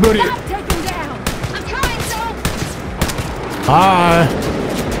 Shoot his booty. Stop, take him down. I'm trying so. Hi.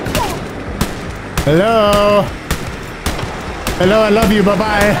 Hello. Hello, I love you.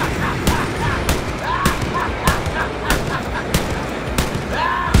 Bye-bye.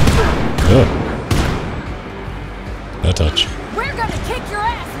 That touch. We're gonna kick your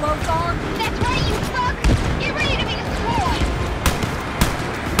ass, Lothar. That's right, you fuck. Get ready to be destroyed.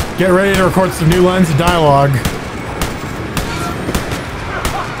 Get ready to record some new lines of dialogue.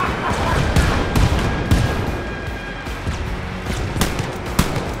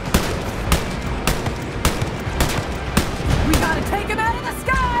 We gotta take him out of the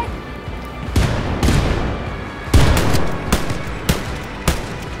sky.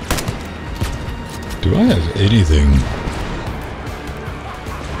 Do I have anything?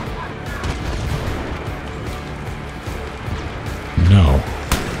 No.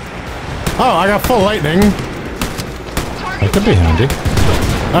 Oh, I got full lightning. That could be handy.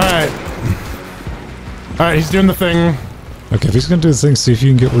 Alright. Alright, he's doing the thing. Okay, if he's gonna do the thing, see if you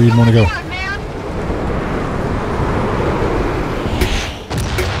can get where you want to go. Come on, man.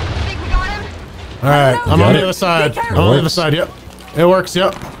 Think we got him? Alright, I'm got on it? the other side. Be I'm careful. on the other Works. side, yep. It works,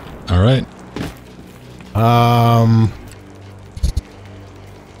 yep. Alright.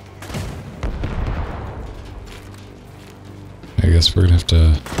 I guess we're gonna have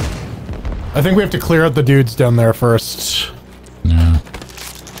to... I think we have to clear out the dudes down there first. Yeah.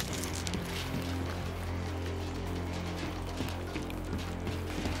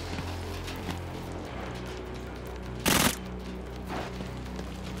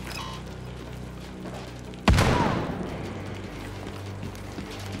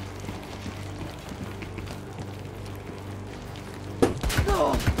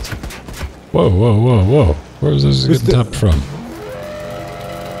 Whoa, whoa, whoa, whoa. Where was this getting tapped from?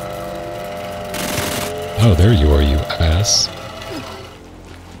 Oh, there you are, you ass.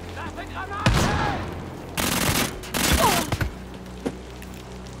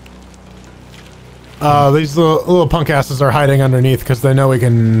 These little punk asses are hiding underneath because they know we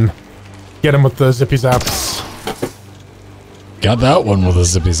can get them with the zippy zaps. Got that one with a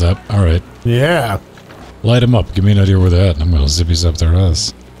zippy zap. Alright. Yeah. Light them up. Give me an idea where they're at, and I'm gonna zippy zap their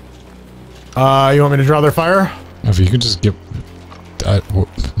ass. You want me to draw their fire? If you can just get...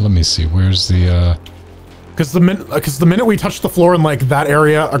 let me see. Where's the, Because the minute we touch the floor in like that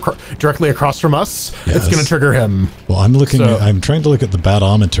area directly across from us, it's Yes. gonna trigger him. Well, I'm looking So- at... I'm trying to look at the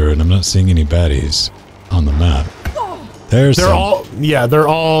badometer, and I'm not seeing any baddies on the map. There's They're some. all they're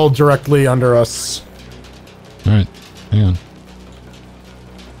all directly under us. Alright. Hang on.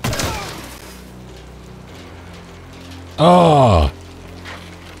 Oh!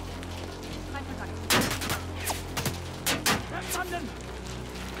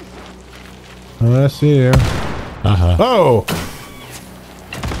 I see you. Uh-huh. Oh,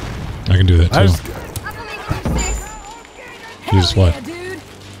 I can do that, I too. just I believe you, sis. Use Hell what? yeah, dude.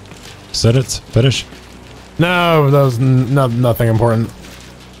 Set it. Finish. no, that was nothing important.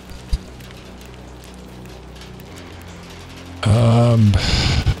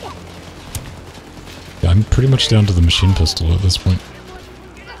 Yeah, I'm pretty much down to the machine pistol at this point.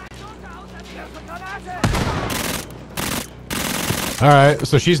 All right,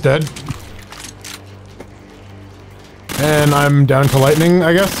 so she's dead, and I'm down to lightning,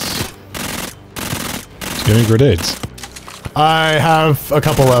 I guess. Get any grenades? I have a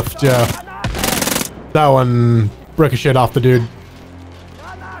couple left. Yeah, that one ricocheted off the dude.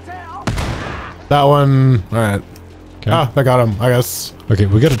 That one. All right. Okay. Ah, I got him. I guess. Okay,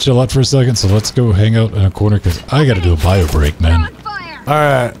 we gotta chill out for a second, so let's go hang out in a corner, because I gotta do a bio break, They're man. on fire. All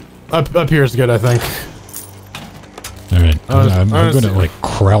right. Up here is good, I think. Alright, I'm honestly- gonna, like,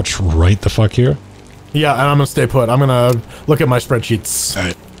 crouch right the fuck here. Yeah, and I'm gonna stay put. I'm gonna look at my spreadsheets.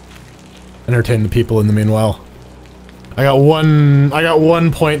 Alright. Entertain the people in the meanwhile. I got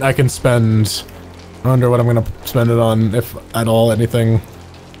one point I can spend. I wonder what I'm gonna spend it on, if at all anything.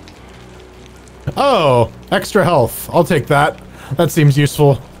 Oh, extra health. I'll take that. That seems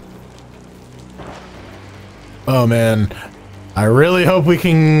useful. Oh man. I really hope we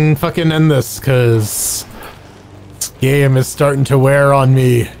can fucking end this, cause this game is starting to wear on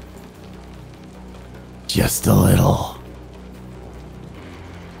me. Just a little.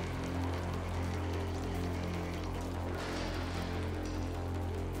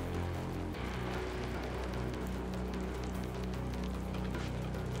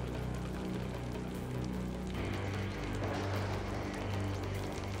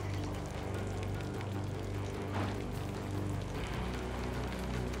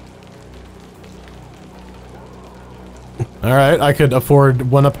 Alright, I could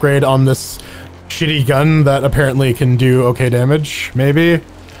afford one upgrade on this shitty gun that apparently can do okay damage. Maybe.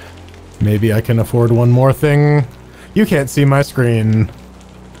 Maybe I can afford one more thing. You can't see my screen.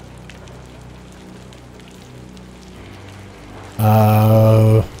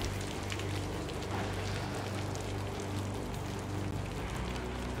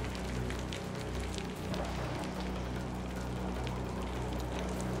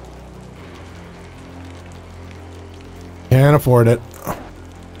 Can't afford it.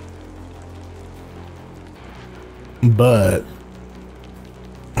 But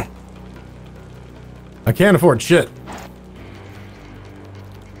I can't afford shit.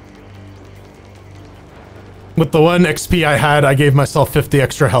 With the 1 XP I had, I gave myself 50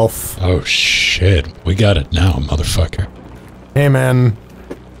 extra health. Oh shit, we got it now, motherfucker. Hey man.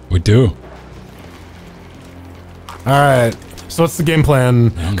 We do. Alright, so what's the game plan?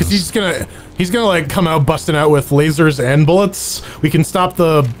 Because he's gonna like come out busting out with lasers and bullets. We can stop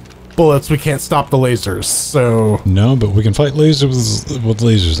the bullets, we can't stop the lasers, so... No, but we can fight lasers with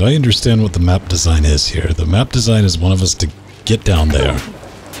lasers. I understand what the map design is here. The map design is one of us to get down there.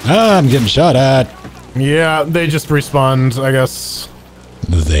 Ah, I'm getting shot at. Yeah, they just respawned, I guess.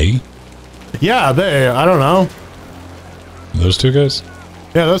 They? Yeah, they, I don't know. Those two guys?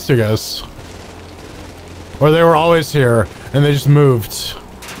 Yeah, those two guys. Or they were always here, and they just moved.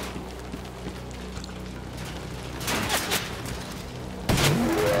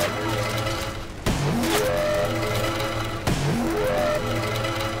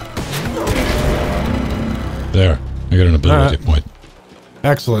 There. I got an ability point.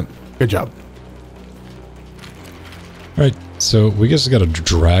 Excellent. Good job. Alright, so we just gotta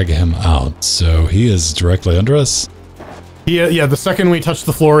drag him out. So he is directly under us? Yeah, the second we touch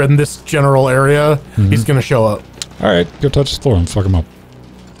the floor in this general area, he's gonna show up. Alright, go touch the floor and fuck him up.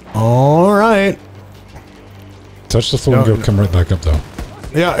 Alright. Touch the floor and go come right back up though.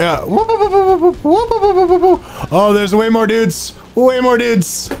 Yeah, yeah. Oh, there's way more dudes. Way more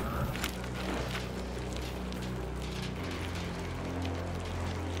dudes.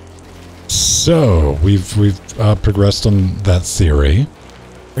 So, we've progressed on that theory.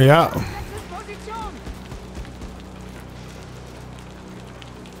 Yeah.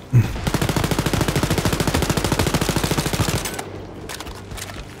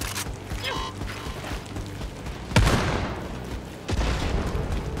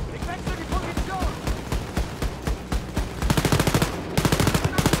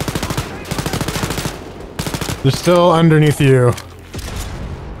 They're still underneath you.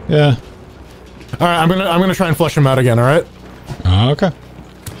 Yeah. All right, I'm gonna try and flush him out again. All right. Okay.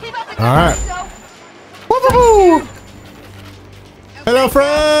 All right. Woo-hoo-hoo! Hello,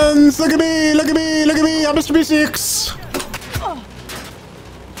 friends. Look at me. Look at me. Look at me. I'm Mr. B6.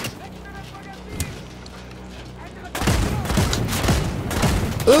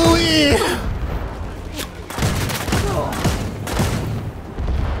 Ooh-wee.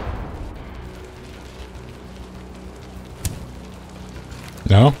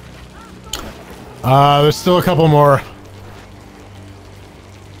 No? There's still a couple more.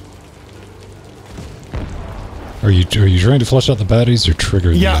 Are you trying to flush out the baddies or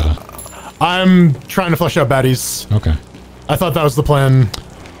trigger the... Yeah. I'm trying to flush out baddies. Okay. I thought that was the plan.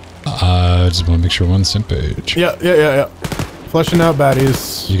 I just want to make sure we're on the same page. Yeah. Flushing out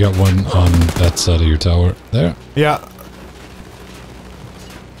baddies. You got one on that side of your tower. There. Yeah.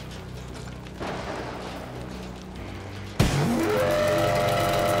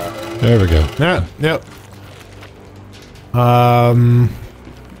 There we go. Yeah, yep. Oh,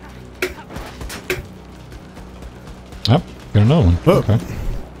 got another one. Oh. Okay.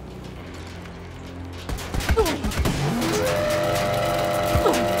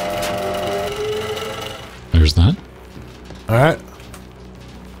 There's that. Alright.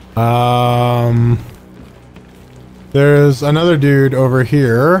 There's another dude over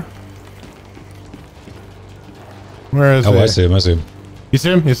here. Where is he? Oh, I see him. I see him. You see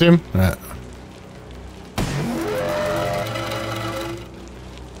him? You see him? Alright.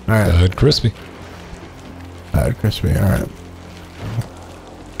 Alright. Crispy. Crispy, alright.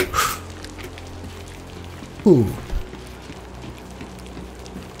 Ooh.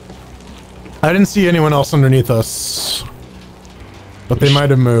 I didn't see anyone else underneath us. But they might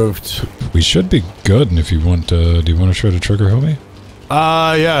have moved. We should be good, and if you want to... Do you want to try to trigger homie?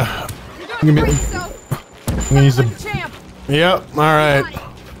 Yeah. I'm gonna use a... Yep, alright.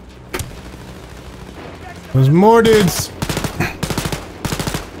 There's more dudes.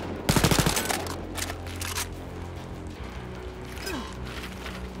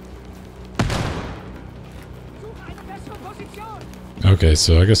 Okay,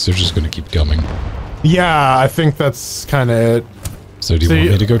 so I guess they're just gonna keep coming. Yeah, I think that's kind of it. So do you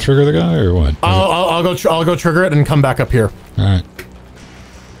want me to go trigger the guy or what? I'll go trigger it and come back up here. All right.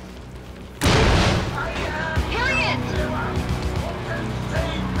 Here he is.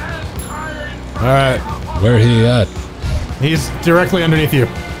 All right. Where he at? He's directly underneath you.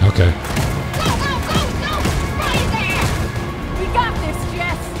 Okay. Go, go, go, go! Right there! We got this,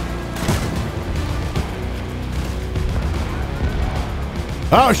 Jess.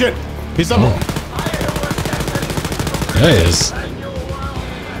 Oh shit! He's up. There he is.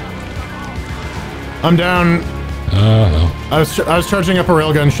 I'm down. Oh, I was charging up a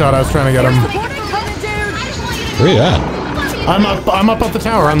railgun shot. I was trying to get him. Support incoming, dude. where you at? I'm up at the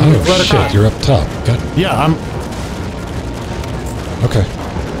tower. I'm Oh right shit, across. you're up top. Got Yeah, I'm. okay.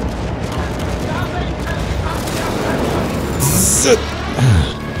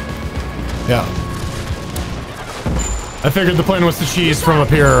 Yeah. I figured the plan was to cheese from up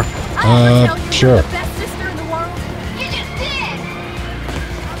here. Sure. The best sister in the world. You just did!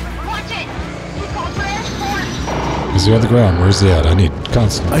 Watch it! He called for air support! Is he on the ground? Where's he at? I need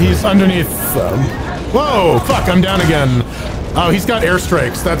constant. He's underneath. Whoa! Fuck! I'm down again. Oh, he's got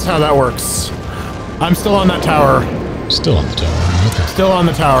airstrikes. That's how that works. I'm still on that tower. Still on the tower. Okay. Still on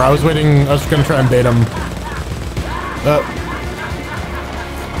the tower. I was waiting. I was gonna try and bait him.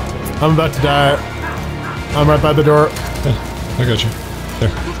 I'm about to die. I'm right by the door. Yeah, I got you. There.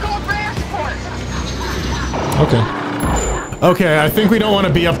 He's called for air support! Okay. Okay, I think we don't want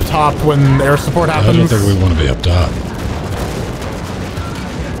to be up top when air support I happens. don't think we want to be up top.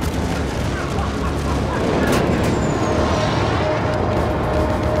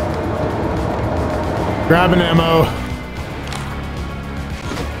 Grabbing ammo.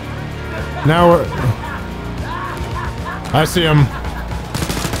 Now we're... I see him.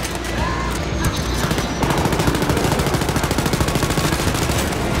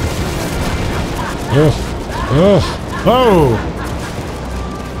 Oh. Oh!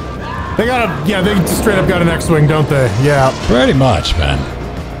 They got a... Yeah, they straight up got an X-Wing, don't they? Yeah. Pretty much, man.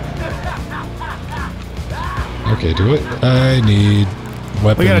 Okay, do it. I need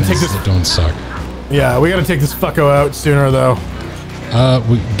weapons take this- that don't suck. Yeah, we gotta take this fucko out sooner, though.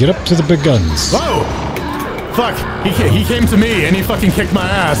 We get up to the big guns. Whoa! Fuck! He came to me, and he fucking kicked my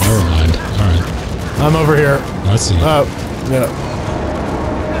ass. Never mind. Alright. I'm over here. I see. Oh, yeah.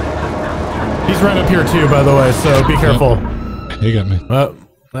 He's right up here, too, by the way, so be careful. He got me. Oh,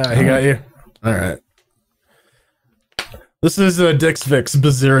 he got you. Alright. This is Dix Vix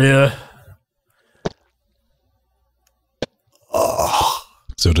Baziria.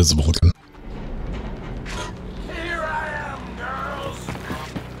 So does the Vulcan. Here I am, girls.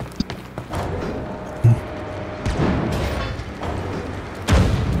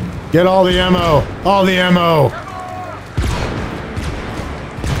 Get all the ammo! All the ammo!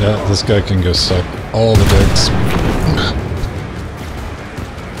 Yeah, this guy can go suck all the dicks.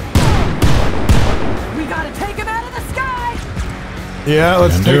 We gotta take him out of the sky. Yeah,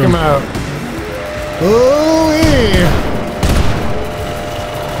 let's Can take do. him out. Ooh-wee!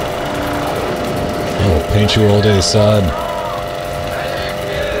 Oh, paint you all day, son.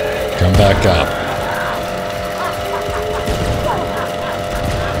 Come back up.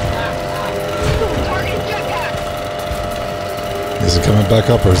 Target jetpack! Is he coming back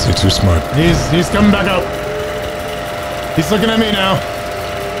up or is he too smart? He's coming back up. He's looking at me now.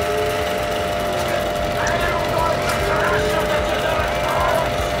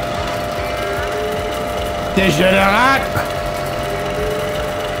 Dégénérat!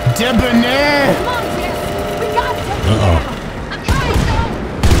 Debonair! Come on, Jess. We gotta take him Uh-oh. down. I'm trying to!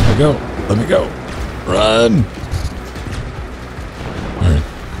 Let me go. Let me go. Run. Alright.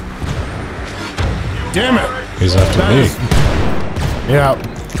 Damn it! He's after That me. is- Yeah.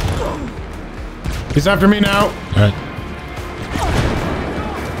 He's after me now. Alright.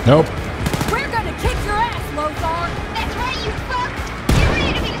 Nope. We're gonna kick your ass, Lothar. That's right, you fuck! Get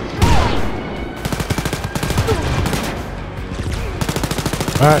ready to be destroyed!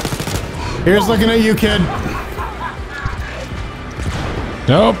 Alright. Here's looking at you, kid.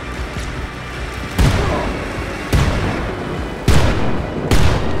 Nope.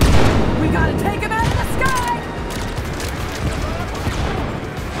 We gotta take him out of the sky.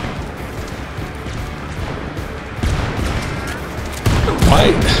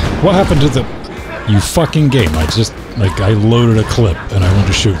 Why? What happened to the... You fucking game. I just... Like, I loaded a clip and I went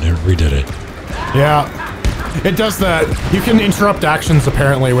to shoot and it redid it. Yeah. It does that. You can interrupt actions,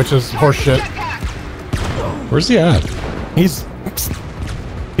 apparently, which is horseshit. Where's he at? He's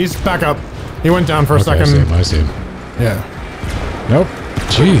back up. He went down for a Okay, second. I see him. Yeah. Nope.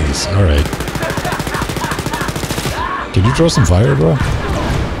 Jeez. Alright. Can you draw some fire, bro?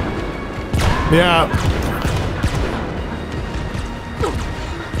 Yeah.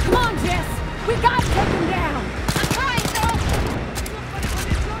 Come on, Jess. We gotta take him down. I'm trying, though.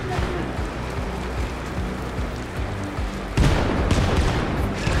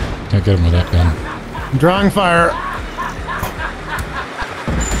 Can't get him with that gun. I'm drawing fire.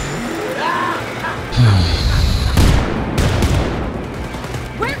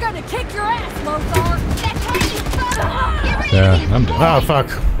 We're gonna kick your ass, Lothar. That's right, you fuck. Get ready Yeah, to be I'm done. Oh, fuck.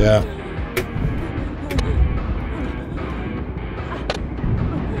 Yeah.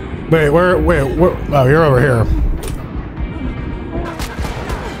 Wait, where? Oh, you're over here.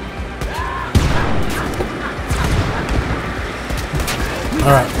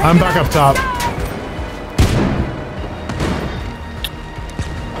 Alright, I'm back up top.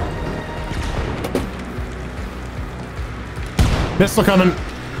 Missile coming.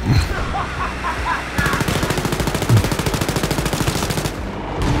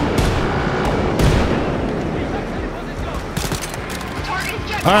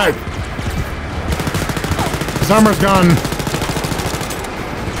 Alright. His armor's gone.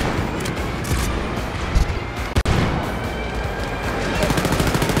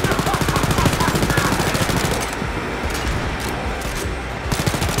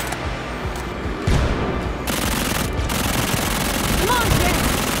 Come on,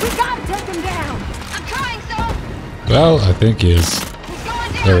 Jess. We gotta take him down. I'm trying, so. Well, I think he is. He's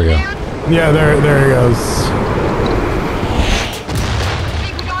going down, There we go. man. Yeah, there he goes.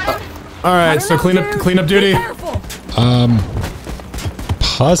 Think we got him? Alright, so clean up duty. Be careful.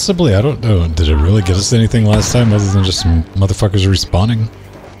 Possibly. I don't know. Did it really get us anything last time other than just some motherfuckers respawning?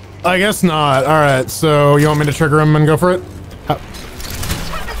 I guess not. Alright, so you want me to trigger him and go for it?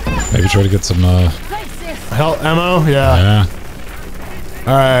 Maybe try to get some, Thanks, sis. Hell, ammo? Yeah. yeah.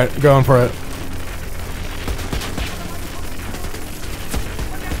 Alright, going for it.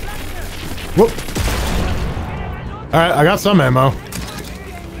 Whoop. Alright, I got some ammo.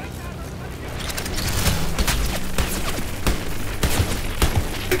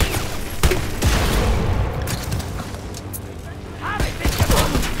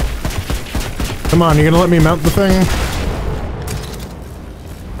 Come on, you gonna let me mount the thing?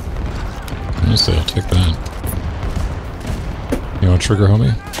 Honestly, I'll take that. You want to trigger,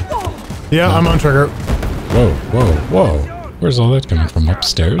 homie? Yeah, I'm on trigger. Whoa, whoa, whoa. Where's all that coming from?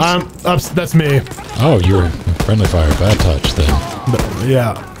 Upstairs? That's me. Oh, you were friendly fire. Bad touch, then.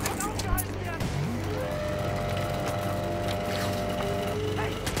 Yeah.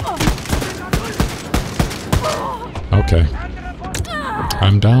 Okay.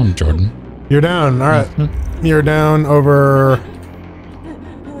 I'm down, Jordan. You're down. Alright. You're down over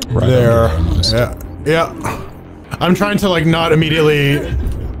Right there. under almost. Yeah. Yeah. I'm trying to like not immediately.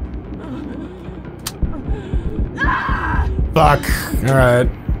 Fuck. Alright.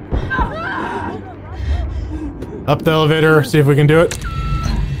 Up the elevator, see if we can do it.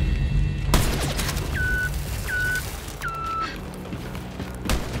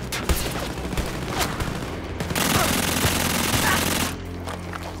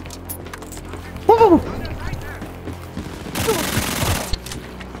 Woo!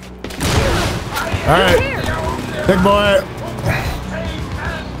 Alright. Big boy.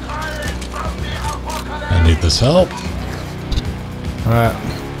 I need this help. Alright.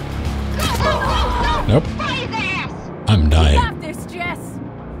 Nope. Right his ass. I'm We dying. got this, Jess.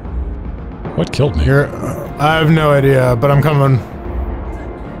 What killed me? Here. I have no idea, but I'm coming.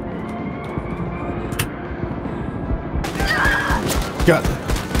 Got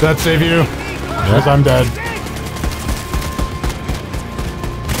that save you? Because I'm dead.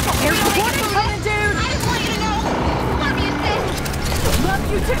 Here's what we're gonna do. I just want you to know. Love you, sis. Love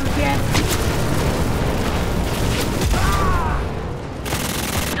you too, Jess.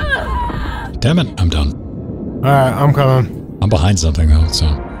 Damn it, I'm done. Alright, I'm coming. I'm behind something, though, so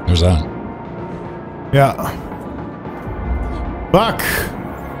there's that. Yeah. Fuck!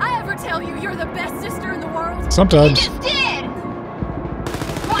 I ever tell you you're the best sister in the world? You Sometimes. just did.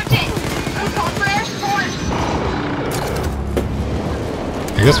 Watch it. It's called rare sport.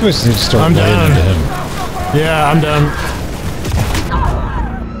 I guess we just need to start I'm laying down. into him. Yeah, I'm done.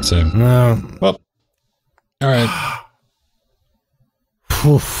 Same. No. Well. Alright.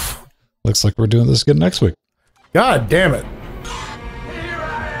 Oof. Looks like we're doing this again next week. God damn it. Here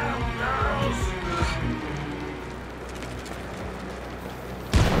I am,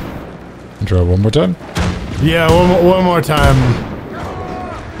 girls. Try one more time. Yeah, one more time.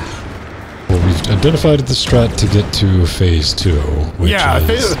 Well, we've identified the strat to get to phase 2, which Yeah, is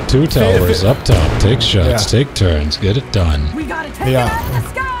phase- 2 towers up top, take shots, Yeah. take turns, get it done. We gotta take Yeah. him out of the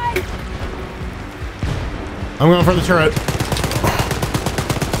sky. I'm going for the turret.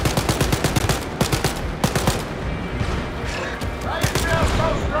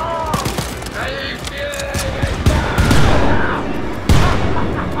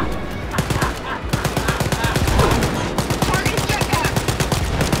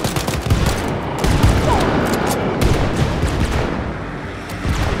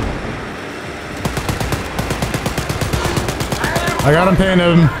 I got him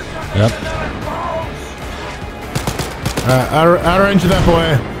painted. Yep. Out of range of that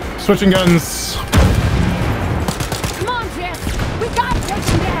boy. Switching guns. Come on, Jess. We gotta take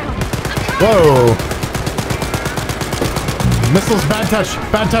him down. Whoa. Missiles, bad touch,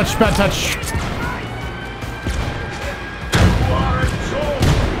 bad touch, bad touch.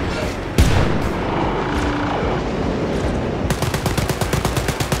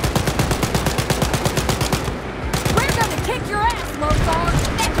 We're gonna kick your ass, Lothar.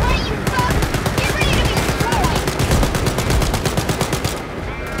 That's right, you fuck! Get ready to be destroyed!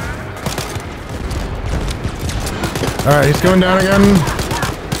 Alright, he's going down again.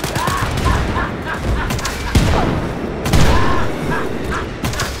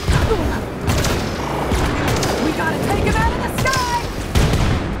 We gotta take him out of the sky.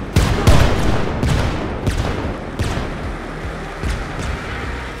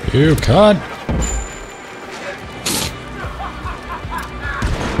 You cut.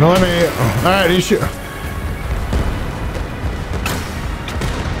 No, let me. Alright, he shoot.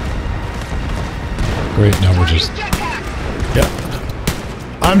 Great, now we're just... Yeah.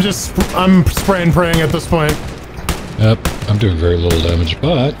 I'm spraying and praying at this point. Yep, I'm doing very little damage,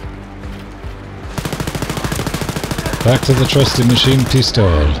 but... Back to the trusty machine pistol.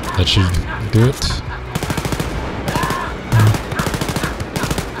 That should do it.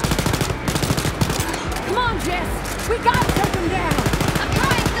 Come on, Jess. We gotta take him down. I'm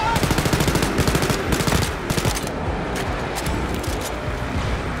trying, son!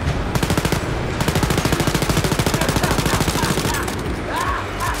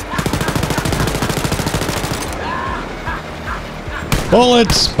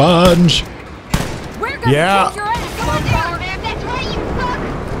 Bullet sponge! We're gonna Yeah. kick your ass, Come on Lothar. down, man! That's right, you fuck!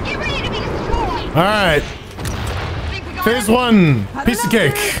 Get ready to be destroyed! Alright. Think we got Phase him? 1. I don't Piece of know,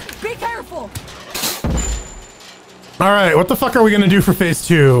 cake. dude. Be careful. Alright, what the fuck are we gonna do for phase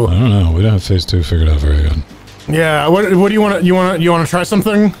 2? I don't know, we don't have phase 2 figured out very good. Yeah, what do you want to, you want to try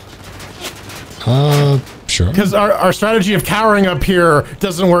something? Sure. Because our strategy of cowering up here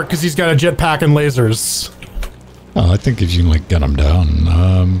doesn't work because he's got a jetpack and lasers. Oh, I think if you can, like, get him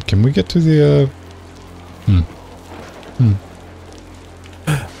down. Can we get to the,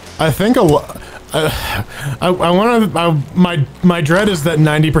 I think I want to. My dread is that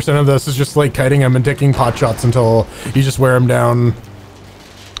 90% of this is just like kiting him and taking pot shots until you just wear him down.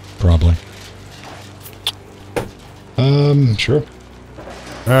 Probably. Sure.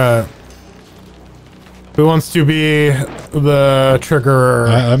 Who wants to be the trigger?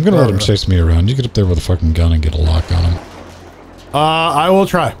 I'm gonna let him chase me around. You get up there with a fucking gun and get a lock on him. I will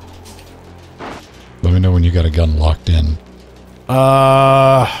try. Let me know when you got a gun locked in.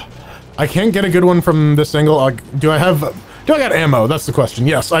 I can't get a good one from this angle. Do I got ammo? That's the question.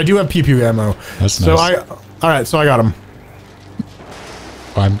 Yes, I do have PP ammo. That's so nice. all right, so I got him.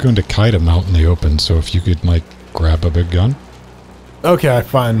 I'm going to kite him out in the open, so if you could, like, grab a big gun. Okay,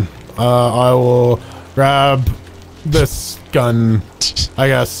 fine. I will grab this gun, I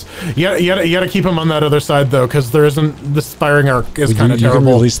guess. You gotta keep him on that other side though, because there isn't, the firing arc is kind of You can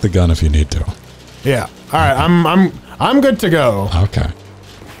terrible. release the gun if you need to. Yeah. All right. I'm good to go. Okay.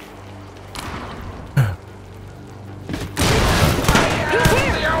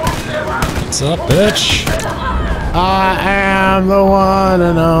 What's up, bitch? I am the one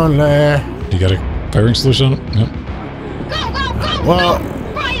and only. You got a firing solution on it? Yep. Go, go, go! Well,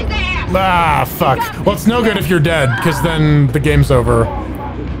 Fry his ass! ah, fuck. Well, it's no good if you're dead, because then the game's over. Well,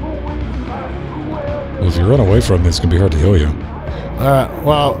 if you run away from it, it's gonna be hard to heal you.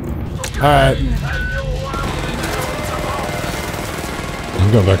 Well, all right.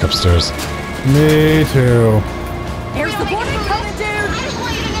 I'm going back upstairs. Me too. Here's the boarding coming, I dude. just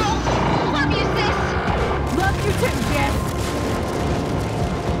want you to know, love you, sis! Love you too, Jess.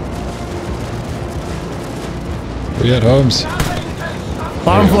 Where you at, Holmes?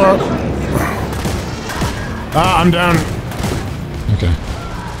 Bottom floor. Ah, I'm down. Okay.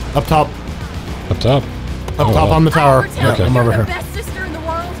 Up top. Up top? Up Oh, top wow. on the tower. Pretend Yeah, Okay. I'm you're over the here. best sister in the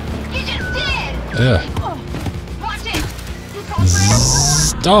world. You just did! Yeah. Watch it! You go for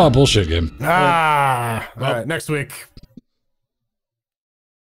it. Oh, bullshit game. Ah. All right. Next week.